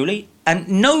 Tony Newley, and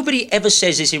nobody ever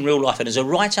says this in real life, and as a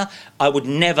writer, I would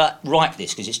never write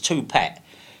this because it's too pat.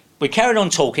 We carried on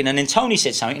talking, and then Tony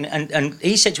said something, and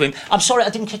he said to him, I'm sorry,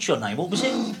 I didn't catch your name. What was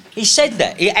it? He said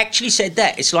that. He actually said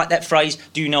that. It's like that phrase,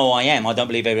 do you know who I am? I don't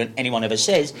believe anyone ever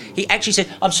says. He actually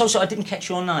said, I'm so sorry, I didn't catch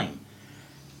your name.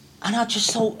 And I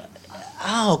just thought,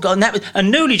 oh, God.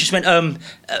 And Newley just went,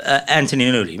 Anthony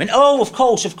Newley. He went, oh, of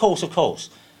course.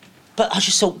 But I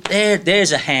just thought,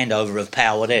 there's a handover of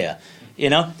power there,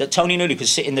 that Tony Newley could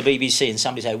sit in the BBC and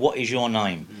somebody say, what is your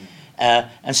name?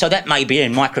 And so that may be a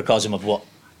microcosm of what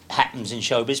happens in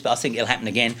showbiz, but I think it'll happen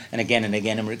again and again and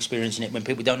again, and we're experiencing it when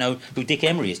people don't know who Dick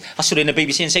Emery is. I stood in the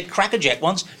BBC and said Crackerjack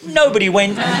once, nobody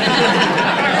went.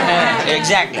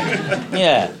 Exactly.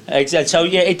 Yeah, exactly. So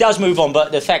yeah, it does move on,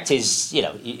 but the fact is,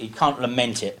 you can't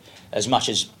lament it as much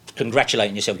as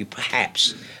congratulating yourself. You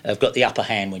perhaps have got the upper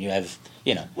hand when you have.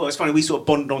 Well, it's funny. We sort of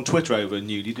bonded on Twitter over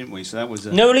Newley, didn't we? So that was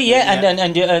Newley, yeah,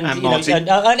 and Martin.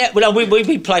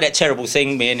 We played that terrible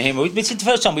thing, me and him. It's the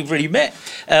first time we've really met.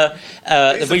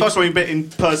 It's the first time we met in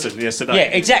person yesterday.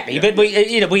 Yeah, exactly. Yeah.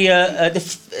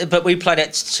 But we played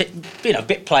at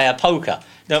bit player poker.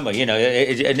 Don't we?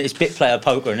 It's bit player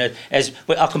poker, and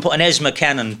I can put an Esma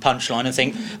Cannon punchline and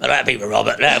think, well, that'll be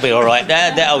Robert, that'll be all right,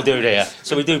 that'll do there.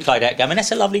 So we do play that game, and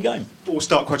that's a lovely game. Or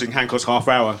start quoting Hancock's half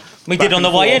hour. We did on the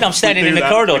way in. I'm standing in the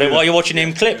corridor there while you're watching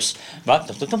him clips. Right,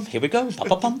 here we go,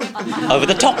 over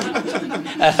the top.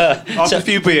 After a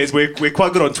few beers, we're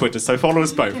quite good on Twitter, so follow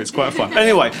us both. It's quite fun.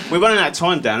 Anyway, we're running out of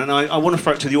time, Dan, and I want to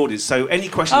throw it to the audience. So any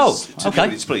questions to the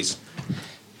audience, please?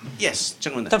 Yes,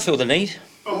 gentlemen. Don't feel the need.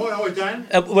 Oh, hi, Dan.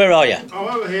 Where are you?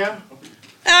 I'm over here.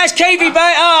 It's Keepy, baby.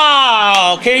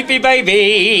 Oh, Keepy,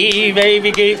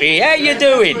 baby Keepy. How you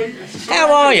doing?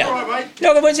 How are you? All right, mate.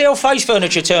 Look, when's the old face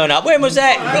furniture turn up? When was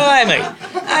that? Blimey.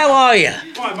 How are you?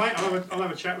 Right, mate. I'll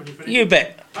have a chat with you. For You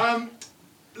bet.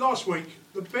 Last week,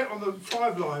 the bit on the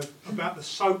 5 Live about the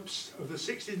soaps of the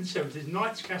 60s and 70s,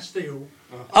 Knights Castile.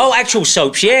 Oh, actual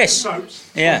soaps, yes. Soaps.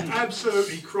 Yeah.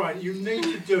 Absolutely great. You need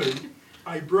to do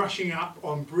a brushing up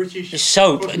on British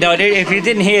soap. No, if you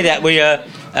didn't hear that, we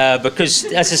because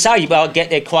as I say, I'll get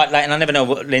there quite late, and I never know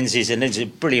what Lindsay's, and Lindsay's a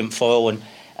brilliant foil, and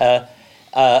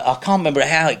I can't remember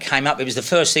how it came up. It was the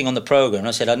first thing on the programme.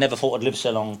 I said I never thought I'd live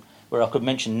so long where I could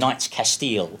mention Knights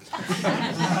Castile,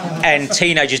 and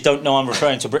teenagers don't know I'm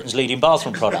referring to Britain's leading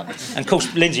bathroom product. And of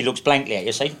course, Lindsay looks blankly at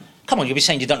you, say, come on, you'll be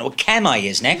saying you don't know what Camay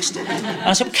is next. And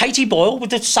I said, Katie Boyle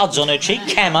with the suds on her cheek,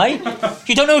 Camay?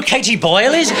 You don't know who Katie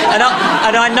Boyle is? And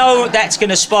I know that's going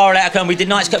to spiral out. And we did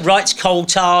Wright's Coal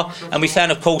Tar, and we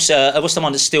found, of course, what's the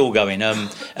one that's still going?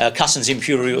 Cusson's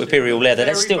Imperial Leather.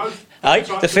 That's still...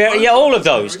 The fair, all of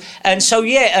those. And so,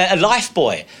 a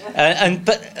Lifebuoy.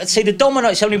 But see, the domino,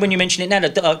 it's only when you mention it now,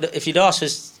 if you'd asked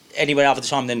us anywhere other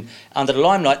time than Under the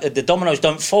Limelight, the dominoes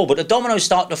don't fall, but the dominoes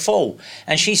start to fall.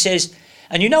 And she says,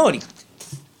 and only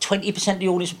 20% of the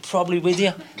audience are probably with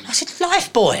you. I said,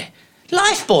 Lifebuoy.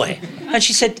 And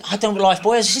she said, I don't like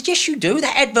Lifebuoy. I said, yes, you do.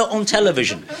 That advert on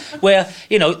television where,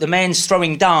 the man's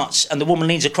throwing darts and the woman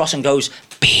leans across and goes,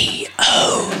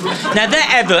 B.O. Now, that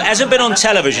advert hasn't been on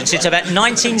television since about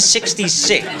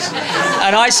 1966.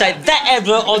 And I say, that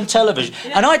advert on television.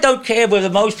 And I don't care whether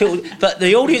most people... But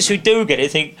the audience who do get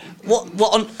it think,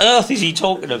 what on earth is he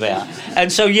talking about?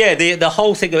 And so, yeah, the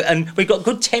whole thing, and we got a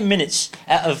good 10 minutes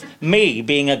out of me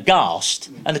being aghast.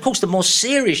 And of course, the more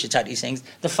serious you take these things,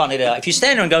 the funnier they are. If you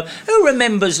stand there and go, who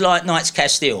remembers Like Knights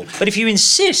Castile? But if you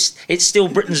insist, it's still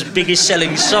Britain's biggest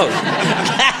selling soap.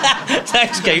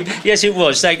 Thanks, Keith. Yes, it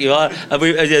was. Thank you.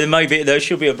 There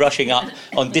should be a brushing up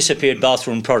on disappeared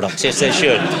bathroom products. Yes, there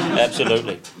should.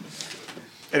 Absolutely.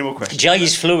 Any more questions?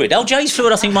 Jay's Fluid. Oh, Jay's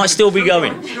Fluid, I think, might still be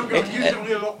going.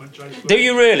 Do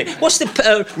you really? What's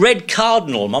the Red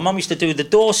Cardinal? My mum used to do the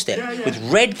doorstep with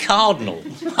Red Cardinal.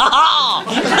 I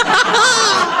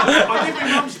did my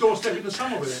mum's doorstep in the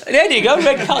summer with it. There you go,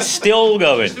 Red Cardinal. Still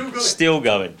going. Still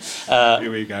going. Here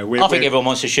we go. I think everyone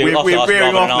wants to shoot off rather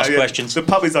than ask questions. The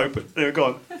pub is open. Go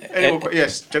on.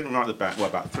 Yes, gentleman right at the back. Well,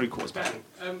 about 3/4 back.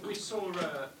 We saw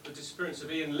the disappearance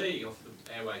of Ian Lee off the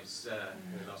airwaves in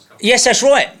the last couple of Yes, that's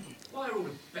right. Why are all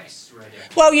the best radio?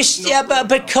 Well,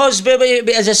 because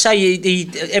as I say,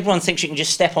 everyone thinks you can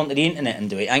just step onto the internet and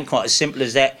do it. It ain't quite as simple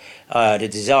as that. The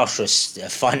disastrous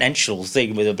financial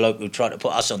thing with a bloke who tried to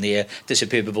put us on the air,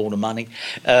 disappeared with all the money.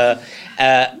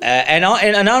 And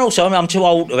also, I'm too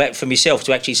old for myself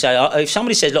to actually say, if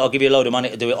somebody says, look, I'll give you a load of money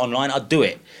to do it online, I'll do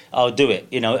it. I'll do it.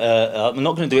 You know, I'm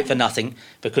not going to do it for nothing,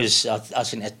 because I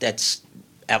think that's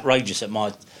outrageous at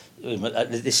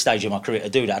this stage of my career to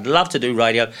do that. I'd love to do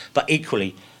radio, but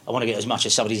equally, I want to get as much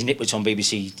as some of these nitwits on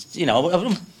BBC, you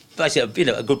know, basically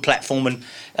a good platform and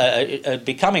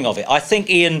becoming of it. I think,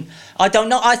 Ian, I don't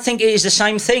know, I think it is the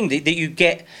same thing, that you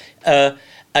get a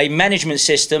management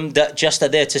system that just are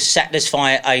there to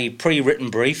satisfy a pre-written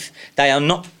brief. They are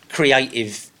not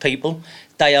creative people.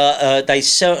 They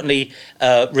certainly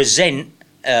resent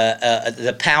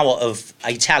the power of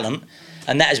a talent.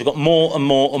 And that has got more and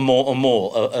more and more and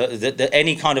more.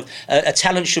 Any kind of a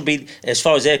talent should be, as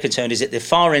far as they're concerned, is at the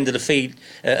far end of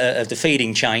the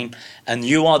feeding chain, and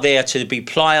you are there to be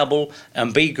pliable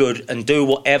and be good and do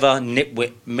whatever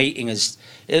nitwit meeting is.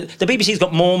 The BBC's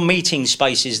got more meeting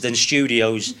spaces than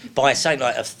studios by, say,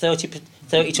 like a 30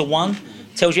 to 1.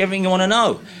 Tells you everything you want to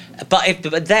know. But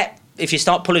if you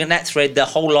start pulling at that thread, their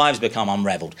whole lives become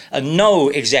unravelled. And no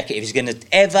executive is going to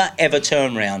ever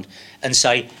turn around and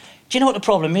say, do you know what the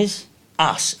problem is?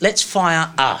 Us. Let's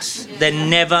fire us. They're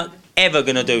never, ever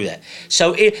going to do that.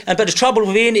 So, but the trouble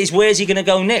with Ian is, where's he going to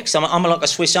go next? I'm like a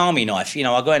Swiss Army knife. You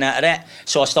know, I'm going out of that.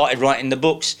 So I started writing the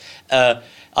books. I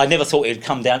never thought it'd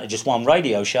come down to just one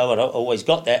radio show. I'd always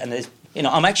got that. And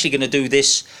I'm actually going to do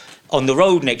this on the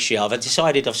road next year. I've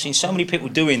decided, I've seen so many people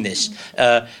doing this.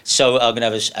 So I'm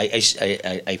going to have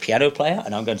a piano player,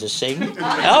 and I'm going to sing.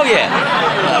 Oh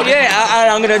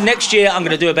yeah. I'm going to, next year, I'm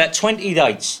going to do about 20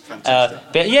 dates.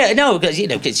 But yeah, no,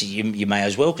 because you may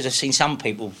as well, because I've seen some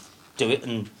people do it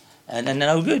and they're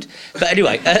no good. But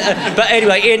anyway,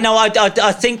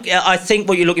 I think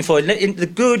what you're looking for,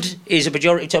 the good is a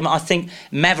pejorative term. I think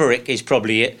maverick is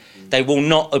probably it. They will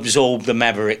not absorb the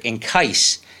maverick in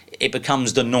case it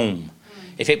becomes the norm.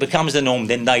 If it becomes the norm,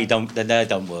 then they don't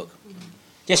work.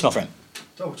 Yes, my friend.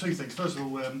 So, two things. First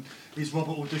of all, is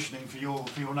Robert auditioning for your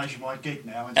nationwide gig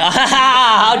now? No,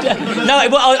 I'm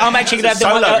actually going to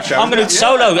have I'm going to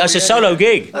solo. That's a solo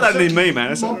gig. That don't need me,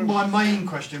 man. My main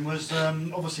question was,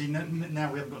 obviously now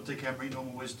we haven't got Dick Emery,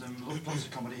 Normal Wisdom, lots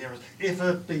of comedy heroes. If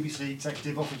a BBC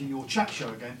executive offered you your chat show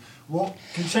again, what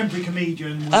contemporary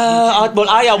comedian?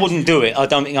 I wouldn't do it. I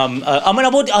don't think I'm.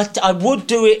 I would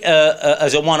do it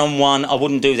as a one-on-one. I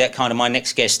wouldn't do that kind of. My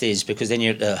next guest is, because then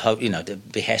you're the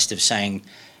behest of saying.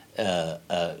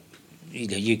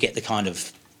 You get the kind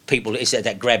of people, it's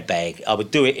that grab bag. I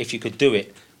would do it if you could do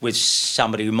it with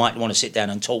somebody who might want to sit down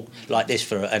and talk like this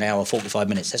for an hour, 45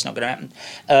 minutes. That's not going to happen.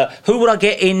 Who would I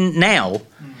get in now?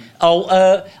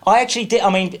 I actually did. I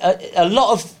mean, a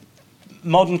lot of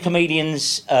modern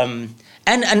comedians, and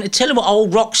tell them what,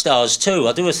 old rock stars too.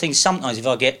 I do a thing sometimes if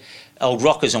I get old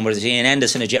rockers on, whether it's Ian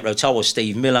Anderson or Jethro Tull or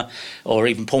Steve Miller or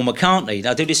even Paul McCartney.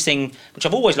 I do this thing, which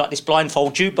I've always liked, this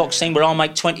blindfold jukebox thing, where I'll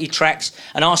make 20 tracks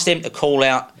and ask them to call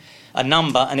out a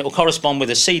number, and it will correspond with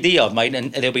a CD I've made,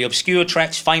 and there'll be obscure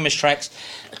tracks, famous tracks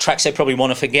they probably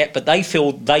want to forget, but they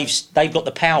feel they've got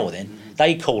the power then.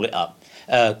 They call it up.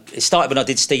 It started when I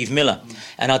did Steve Miller,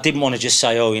 and I didn't want to just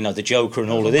say, the Joker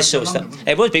and all of this sort of stuff.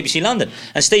 It was BBC London,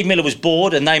 and Steve Miller was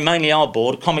bored, and they mainly are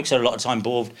bored. Comics are a lot of time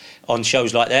bored on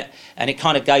shows like that, and it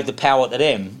kind of gave the power to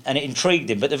them, and it intrigued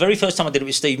him. But the very first time I did it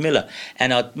with Steve Miller,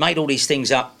 and I made all these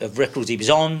things up of records he was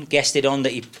on, guested on,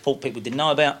 that he thought people didn't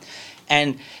know about,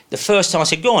 and the first time I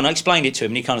said, go on, I explained it to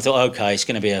him, and he kind of thought, okay, it's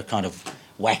going to be a kind of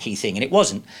wacky thing, and it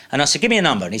wasn't. And I said, give me a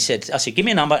number, and I said, give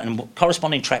me a number and a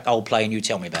corresponding track I'll play, and you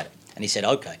tell me about it. And he said,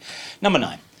 OK. Number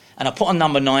 9. And I put on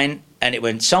number 9 And it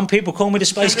went, some people call me the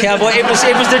Space Cowboy. It was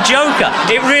the Joker.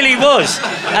 It really was.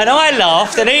 And I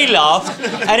laughed and he laughed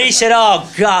and he said,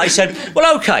 oh, God. He said,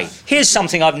 well, OK, here's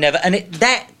something I've never... And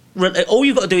all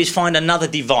you've got to do is find another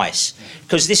device.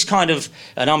 Because this kind of,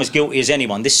 and I'm as guilty as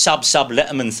anyone, this sub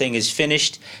Letterman thing is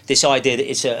finished. This idea that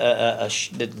it's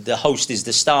the host is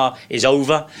the star is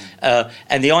over.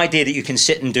 And the idea that you can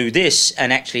sit and do this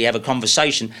and actually have a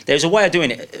conversation, there's a way of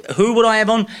doing it. Who would I have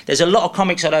on? There's a lot of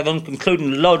comics I'd have on,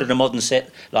 including a load of the modern set,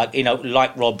 like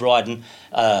Rob Brydon,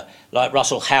 like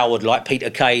Russell Howard, like Peter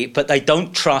Kay, but they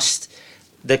don't trust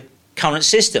the current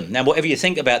system. Now, whatever you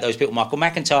think about those people, Michael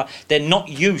McIntyre, they're not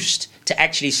used to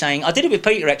actually saying... I did it with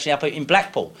Peter, actually, up in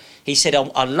Blackpool. He said,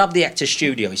 I love the Actors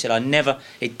Studio. He said,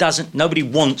 nobody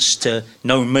wants to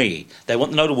know me. They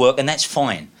want to know the work, and that's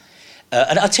fine.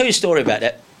 And I'll tell you a story about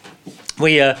that.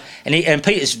 And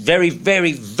Peter's very,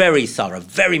 very, very thorough,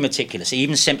 very meticulous. He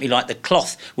even sent me, like, the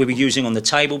cloth we were using on the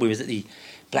table. We was at the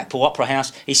Blackpool Opera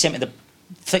House. He sent me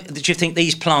did you think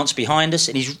these plants behind us?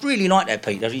 And he's really like that,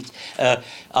 Peter.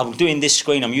 I'm doing this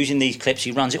screen, I'm using these clips.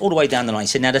 He runs it all the way down the line. He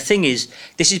said, now the thing is,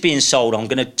 this is being sold. I'm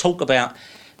going to talk about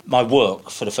my work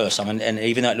for the first time. And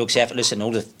even though it looks effortless and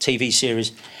all the TV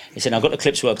series, he said, I've got the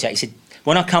clips worked out. He said,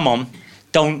 when I come on,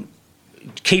 don't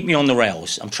keep me on the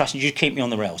rails. I'm trusting you to keep me on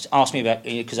the rails. Ask me about,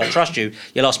 because I trust you,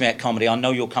 you'll ask me about comedy. I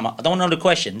know you'll come up. I don't know the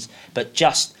questions, but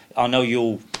just, I know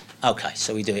you'll... OK,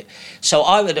 so we do it. So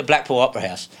I was at the Blackpool Opera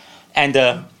House. And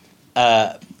no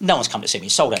one's come to see me. It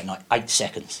sold out in like 8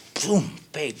 seconds. Boom,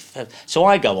 big. So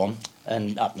I go on,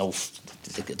 and up north,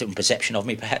 a different perception of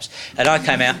me perhaps. And I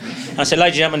came out, and I said,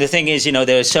 ladies and gentlemen, the thing is,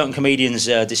 there are certain comedians,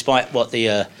 despite what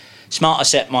the smarter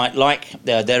set might like,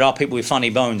 there are people with funny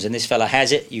bones, and this fella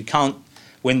has it. You can't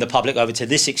win the public over to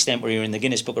this extent where you're in the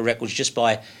Guinness Book of Records just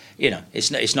by,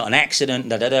 it's not an accident,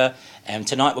 And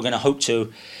tonight we're going to hope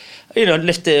to... we're not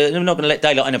going to let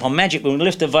daylight in upon magic, but we're going to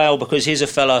lift the veil because here's a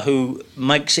fella who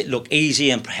makes it look easy,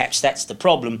 and perhaps that's the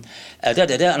problem. And I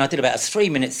did about a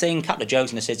 3-minute thing, couple of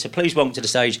jokes, and I said, so please welcome to the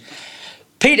stage,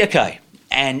 Peter Kay.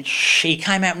 And she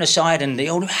came out on the side, and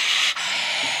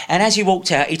and as he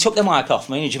walked out, he took the mic off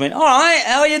me, and she went, all right,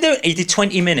 how are you doing? He did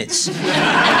 20 minutes.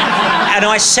 And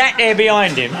I sat there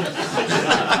behind him.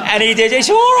 And he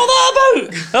said, what are that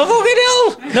about? Oh, fucking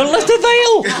hell, don't lift the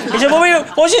veil. He said,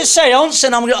 what's it, seance?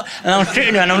 And I'm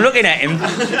sitting there and I'm looking at him.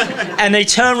 And they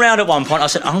turned round at one point. I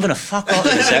said, I'm going to fuck off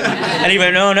in a second. And he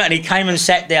went, no, and he came and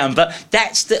sat down. But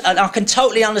and I can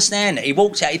totally understand it. He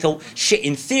walked out, he thought, shit,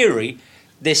 in theory,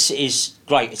 this is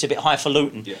great. It's a bit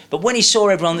highfalutin. Yeah. But when he saw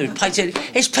everyone who paid,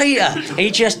 it's Peter. He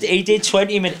did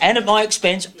 20 minutes and at my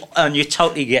expense, and you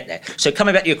totally get that. So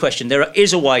coming back to your question, there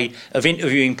is a way of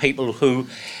interviewing people who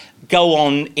go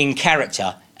on in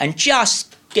character and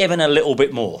just given a little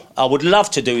bit more. I would love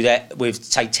to do that with,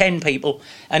 say, 10 people,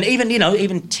 and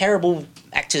even terrible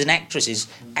actors and actresses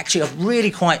actually are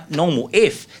really quite normal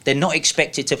if they're not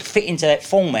expected to fit into that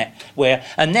format where,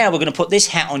 and now we're going to put this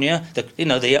hat on you,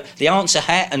 the answer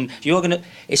hat, and you're going to...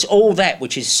 It's all that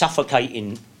which is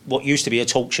suffocating what used to be a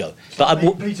talk show. But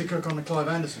Peter Cook on the Clive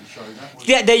Anderson show.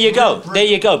 Yeah, there you go.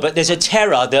 But there's a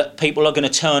terror that people are going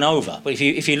to turn over. But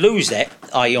if you lose that,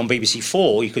 i.e. on BBC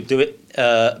 4, you could do it,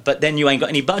 but then you ain't got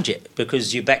any budget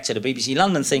because you're back to the BBC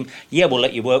London thing. Yeah, we'll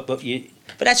let you work, but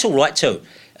that's all right too.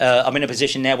 I'm in a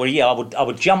position now where I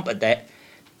would jump at that,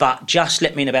 but just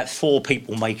let me in about 4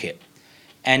 people make it.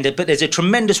 And but there's a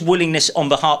tremendous willingness on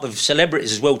behalf of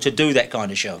celebrities as well to do that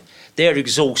kind of show. They're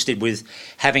exhausted with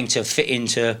having to fit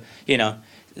into,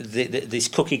 this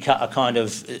cookie cutter kind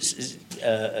of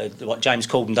what James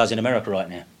Corden does in America right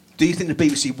now. Do you think the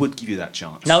BBC would give you that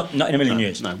chance? No, not in a million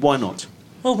years. No, why not?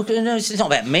 Well, because it's not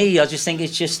about me. I just think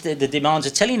it's just the demands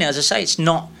are telling you. As I say, it's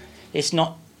not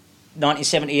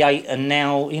 1978 and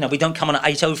now, we don't come on at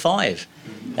 8:05.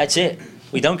 That's it.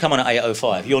 We don't come on at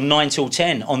 8:05. You're 9 till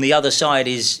 10. On the other side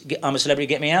is, I'm a celebrity,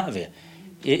 get me out of here.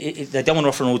 They don't want to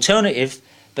offer an alternative,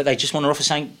 but they just want to offer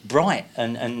something bright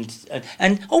and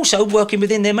also working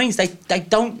within their means. They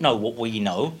don't know what we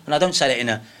know, and I don't say that in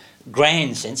a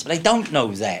grand sense, but they don't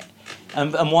know that.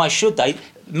 And why should they?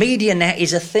 Media now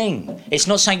is a thing. It's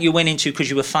not something you went into because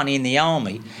you were funny in the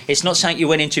army. It's not something you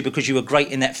went into because you were great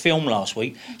in that film last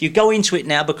week. You go into it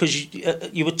now because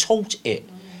you were taught it.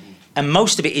 And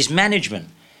most of it is management.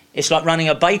 It's like running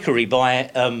a bakery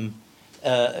or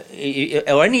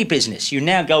any business. You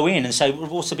now go in and say, well,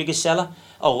 what's the biggest seller?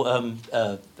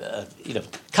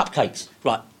 Cupcakes.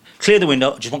 Right, clear the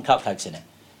window, I just want cupcakes in it.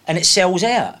 And it sells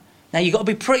out. Now, you've got to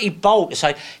be pretty bold to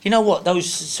say, you know what,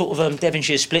 those sort of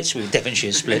Devonshire splits,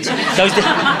 those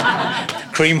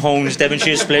cream horns,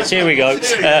 Devonshire splits, here we go.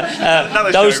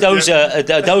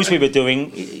 Those we were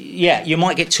doing, yeah, you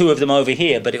might get 2 of them over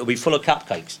here, but it'll be full of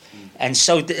cupcakes. And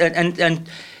so, and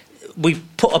we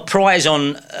put a prize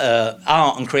on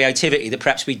art and creativity that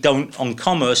perhaps we don't on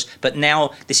commerce, but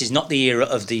now this is not the era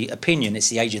of the opinion, it's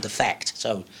the age of the fact.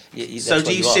 So do you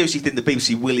seriously think the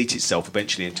BBC will eat itself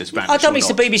eventually and just vanish? I don't think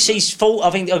it's the BBC's fault.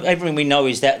 I think everything we know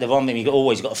is that the one thing you've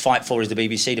always got to fight for is the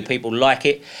BBC. The people like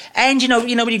it. And, you know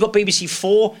when you've got BBC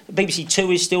 4, BBC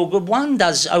 2 is still good. 1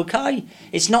 does okay.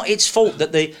 It's not its fault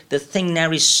that the thing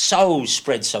now is so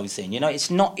spread so thin.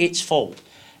 It's not its fault.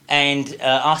 And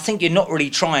I think you're not really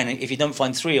trying if you don't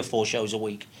find 3 or 4 shows a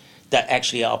week that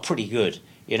actually are pretty good,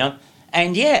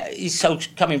 And yeah, so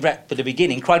coming back to the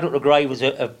beginning, Cradle to Grave was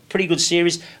a pretty good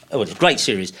series. Oh, it was a great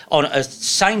series. On the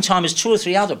same time as 2 or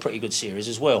 3 other pretty good series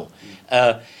as well.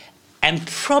 And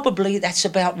probably that's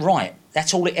about right.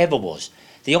 That's all it ever was.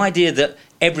 The idea that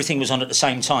everything was on at the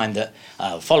same time, that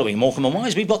following Morecambe and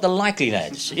Wise, we've got the Likely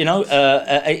Lads,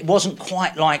 it wasn't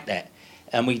quite like that.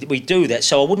 And we do that,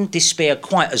 so I wouldn't despair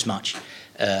quite as much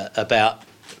about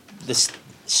this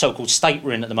so-called state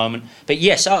we're in at the moment. But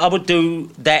yes, I would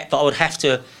do that, but I would have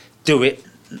to do it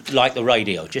like the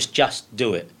radio, just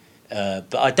do it.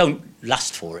 But I don't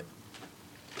lust for it.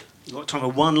 You've got time for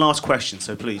one last question,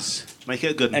 so please, make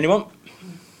it a good one. Anyone?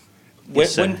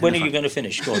 Yes, when are you going to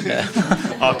finish? Go on.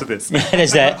 After this.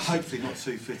 There's that. Hopefully not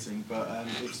too fitting, but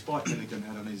if Spike Milligan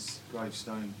had on his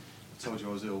gravestone, I told you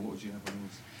I was ill, what would you have on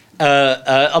yours?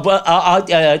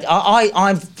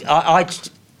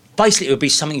 Basically, it would be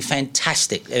something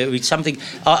fantastic. It would be something.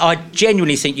 I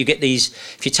genuinely think you get these.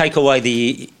 If you take away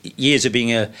the years of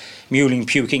being a mewling,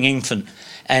 puking infant,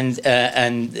 and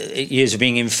years of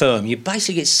being infirm, you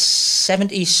basically get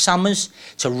 70 summers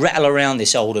to rattle around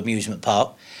this old amusement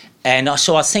park. And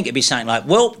so I think it'd be something like,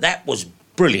 well, that was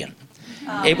brilliant.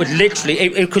 It would literally,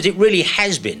 because it really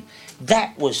has been.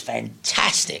 That was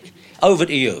fantastic. Over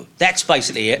to you. That's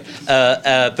basically it.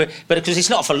 But because it's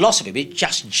not a philosophy, but it's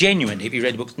just genuine. If you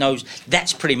read the book, knows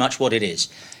that's pretty much what it is.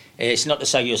 It's not to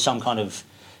say you're some kind of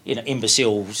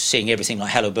imbecile seeing everything like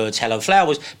hello birds, hello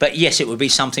flowers. But yes, it would be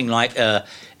something like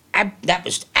that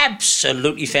was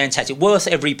absolutely fantastic, worth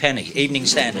every penny. Evening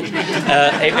Standard.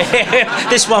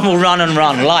 This one will run and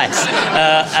run life.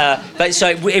 But so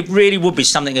it really would be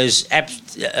something as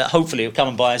hopefully it'll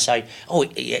come by and say, oh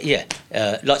yeah,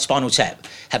 like Spinal Tap.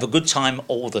 Have a good time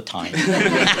all the time.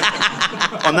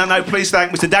 On that note, please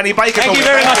thank Mr. Danny Baker. Thank you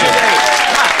very much indeed.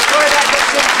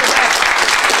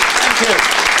 Thank you.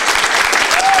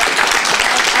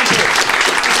 Thank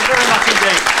you very much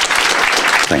indeed.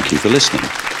 Thank you for listening.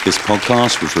 This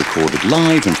podcast was recorded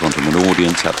live in front of an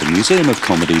audience at the Museum of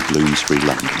Comedy, Bloomsbury,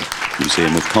 London.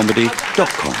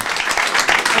 museumofcomedy.com.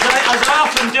 As I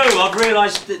often do, I've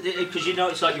realised, because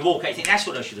it's like you walk out, you think that's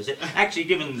what I should have said. Actually,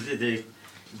 given the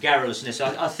garrulousness,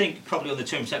 I think probably on the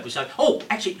tombstone we say, oh,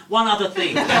 actually, one other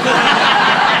thing.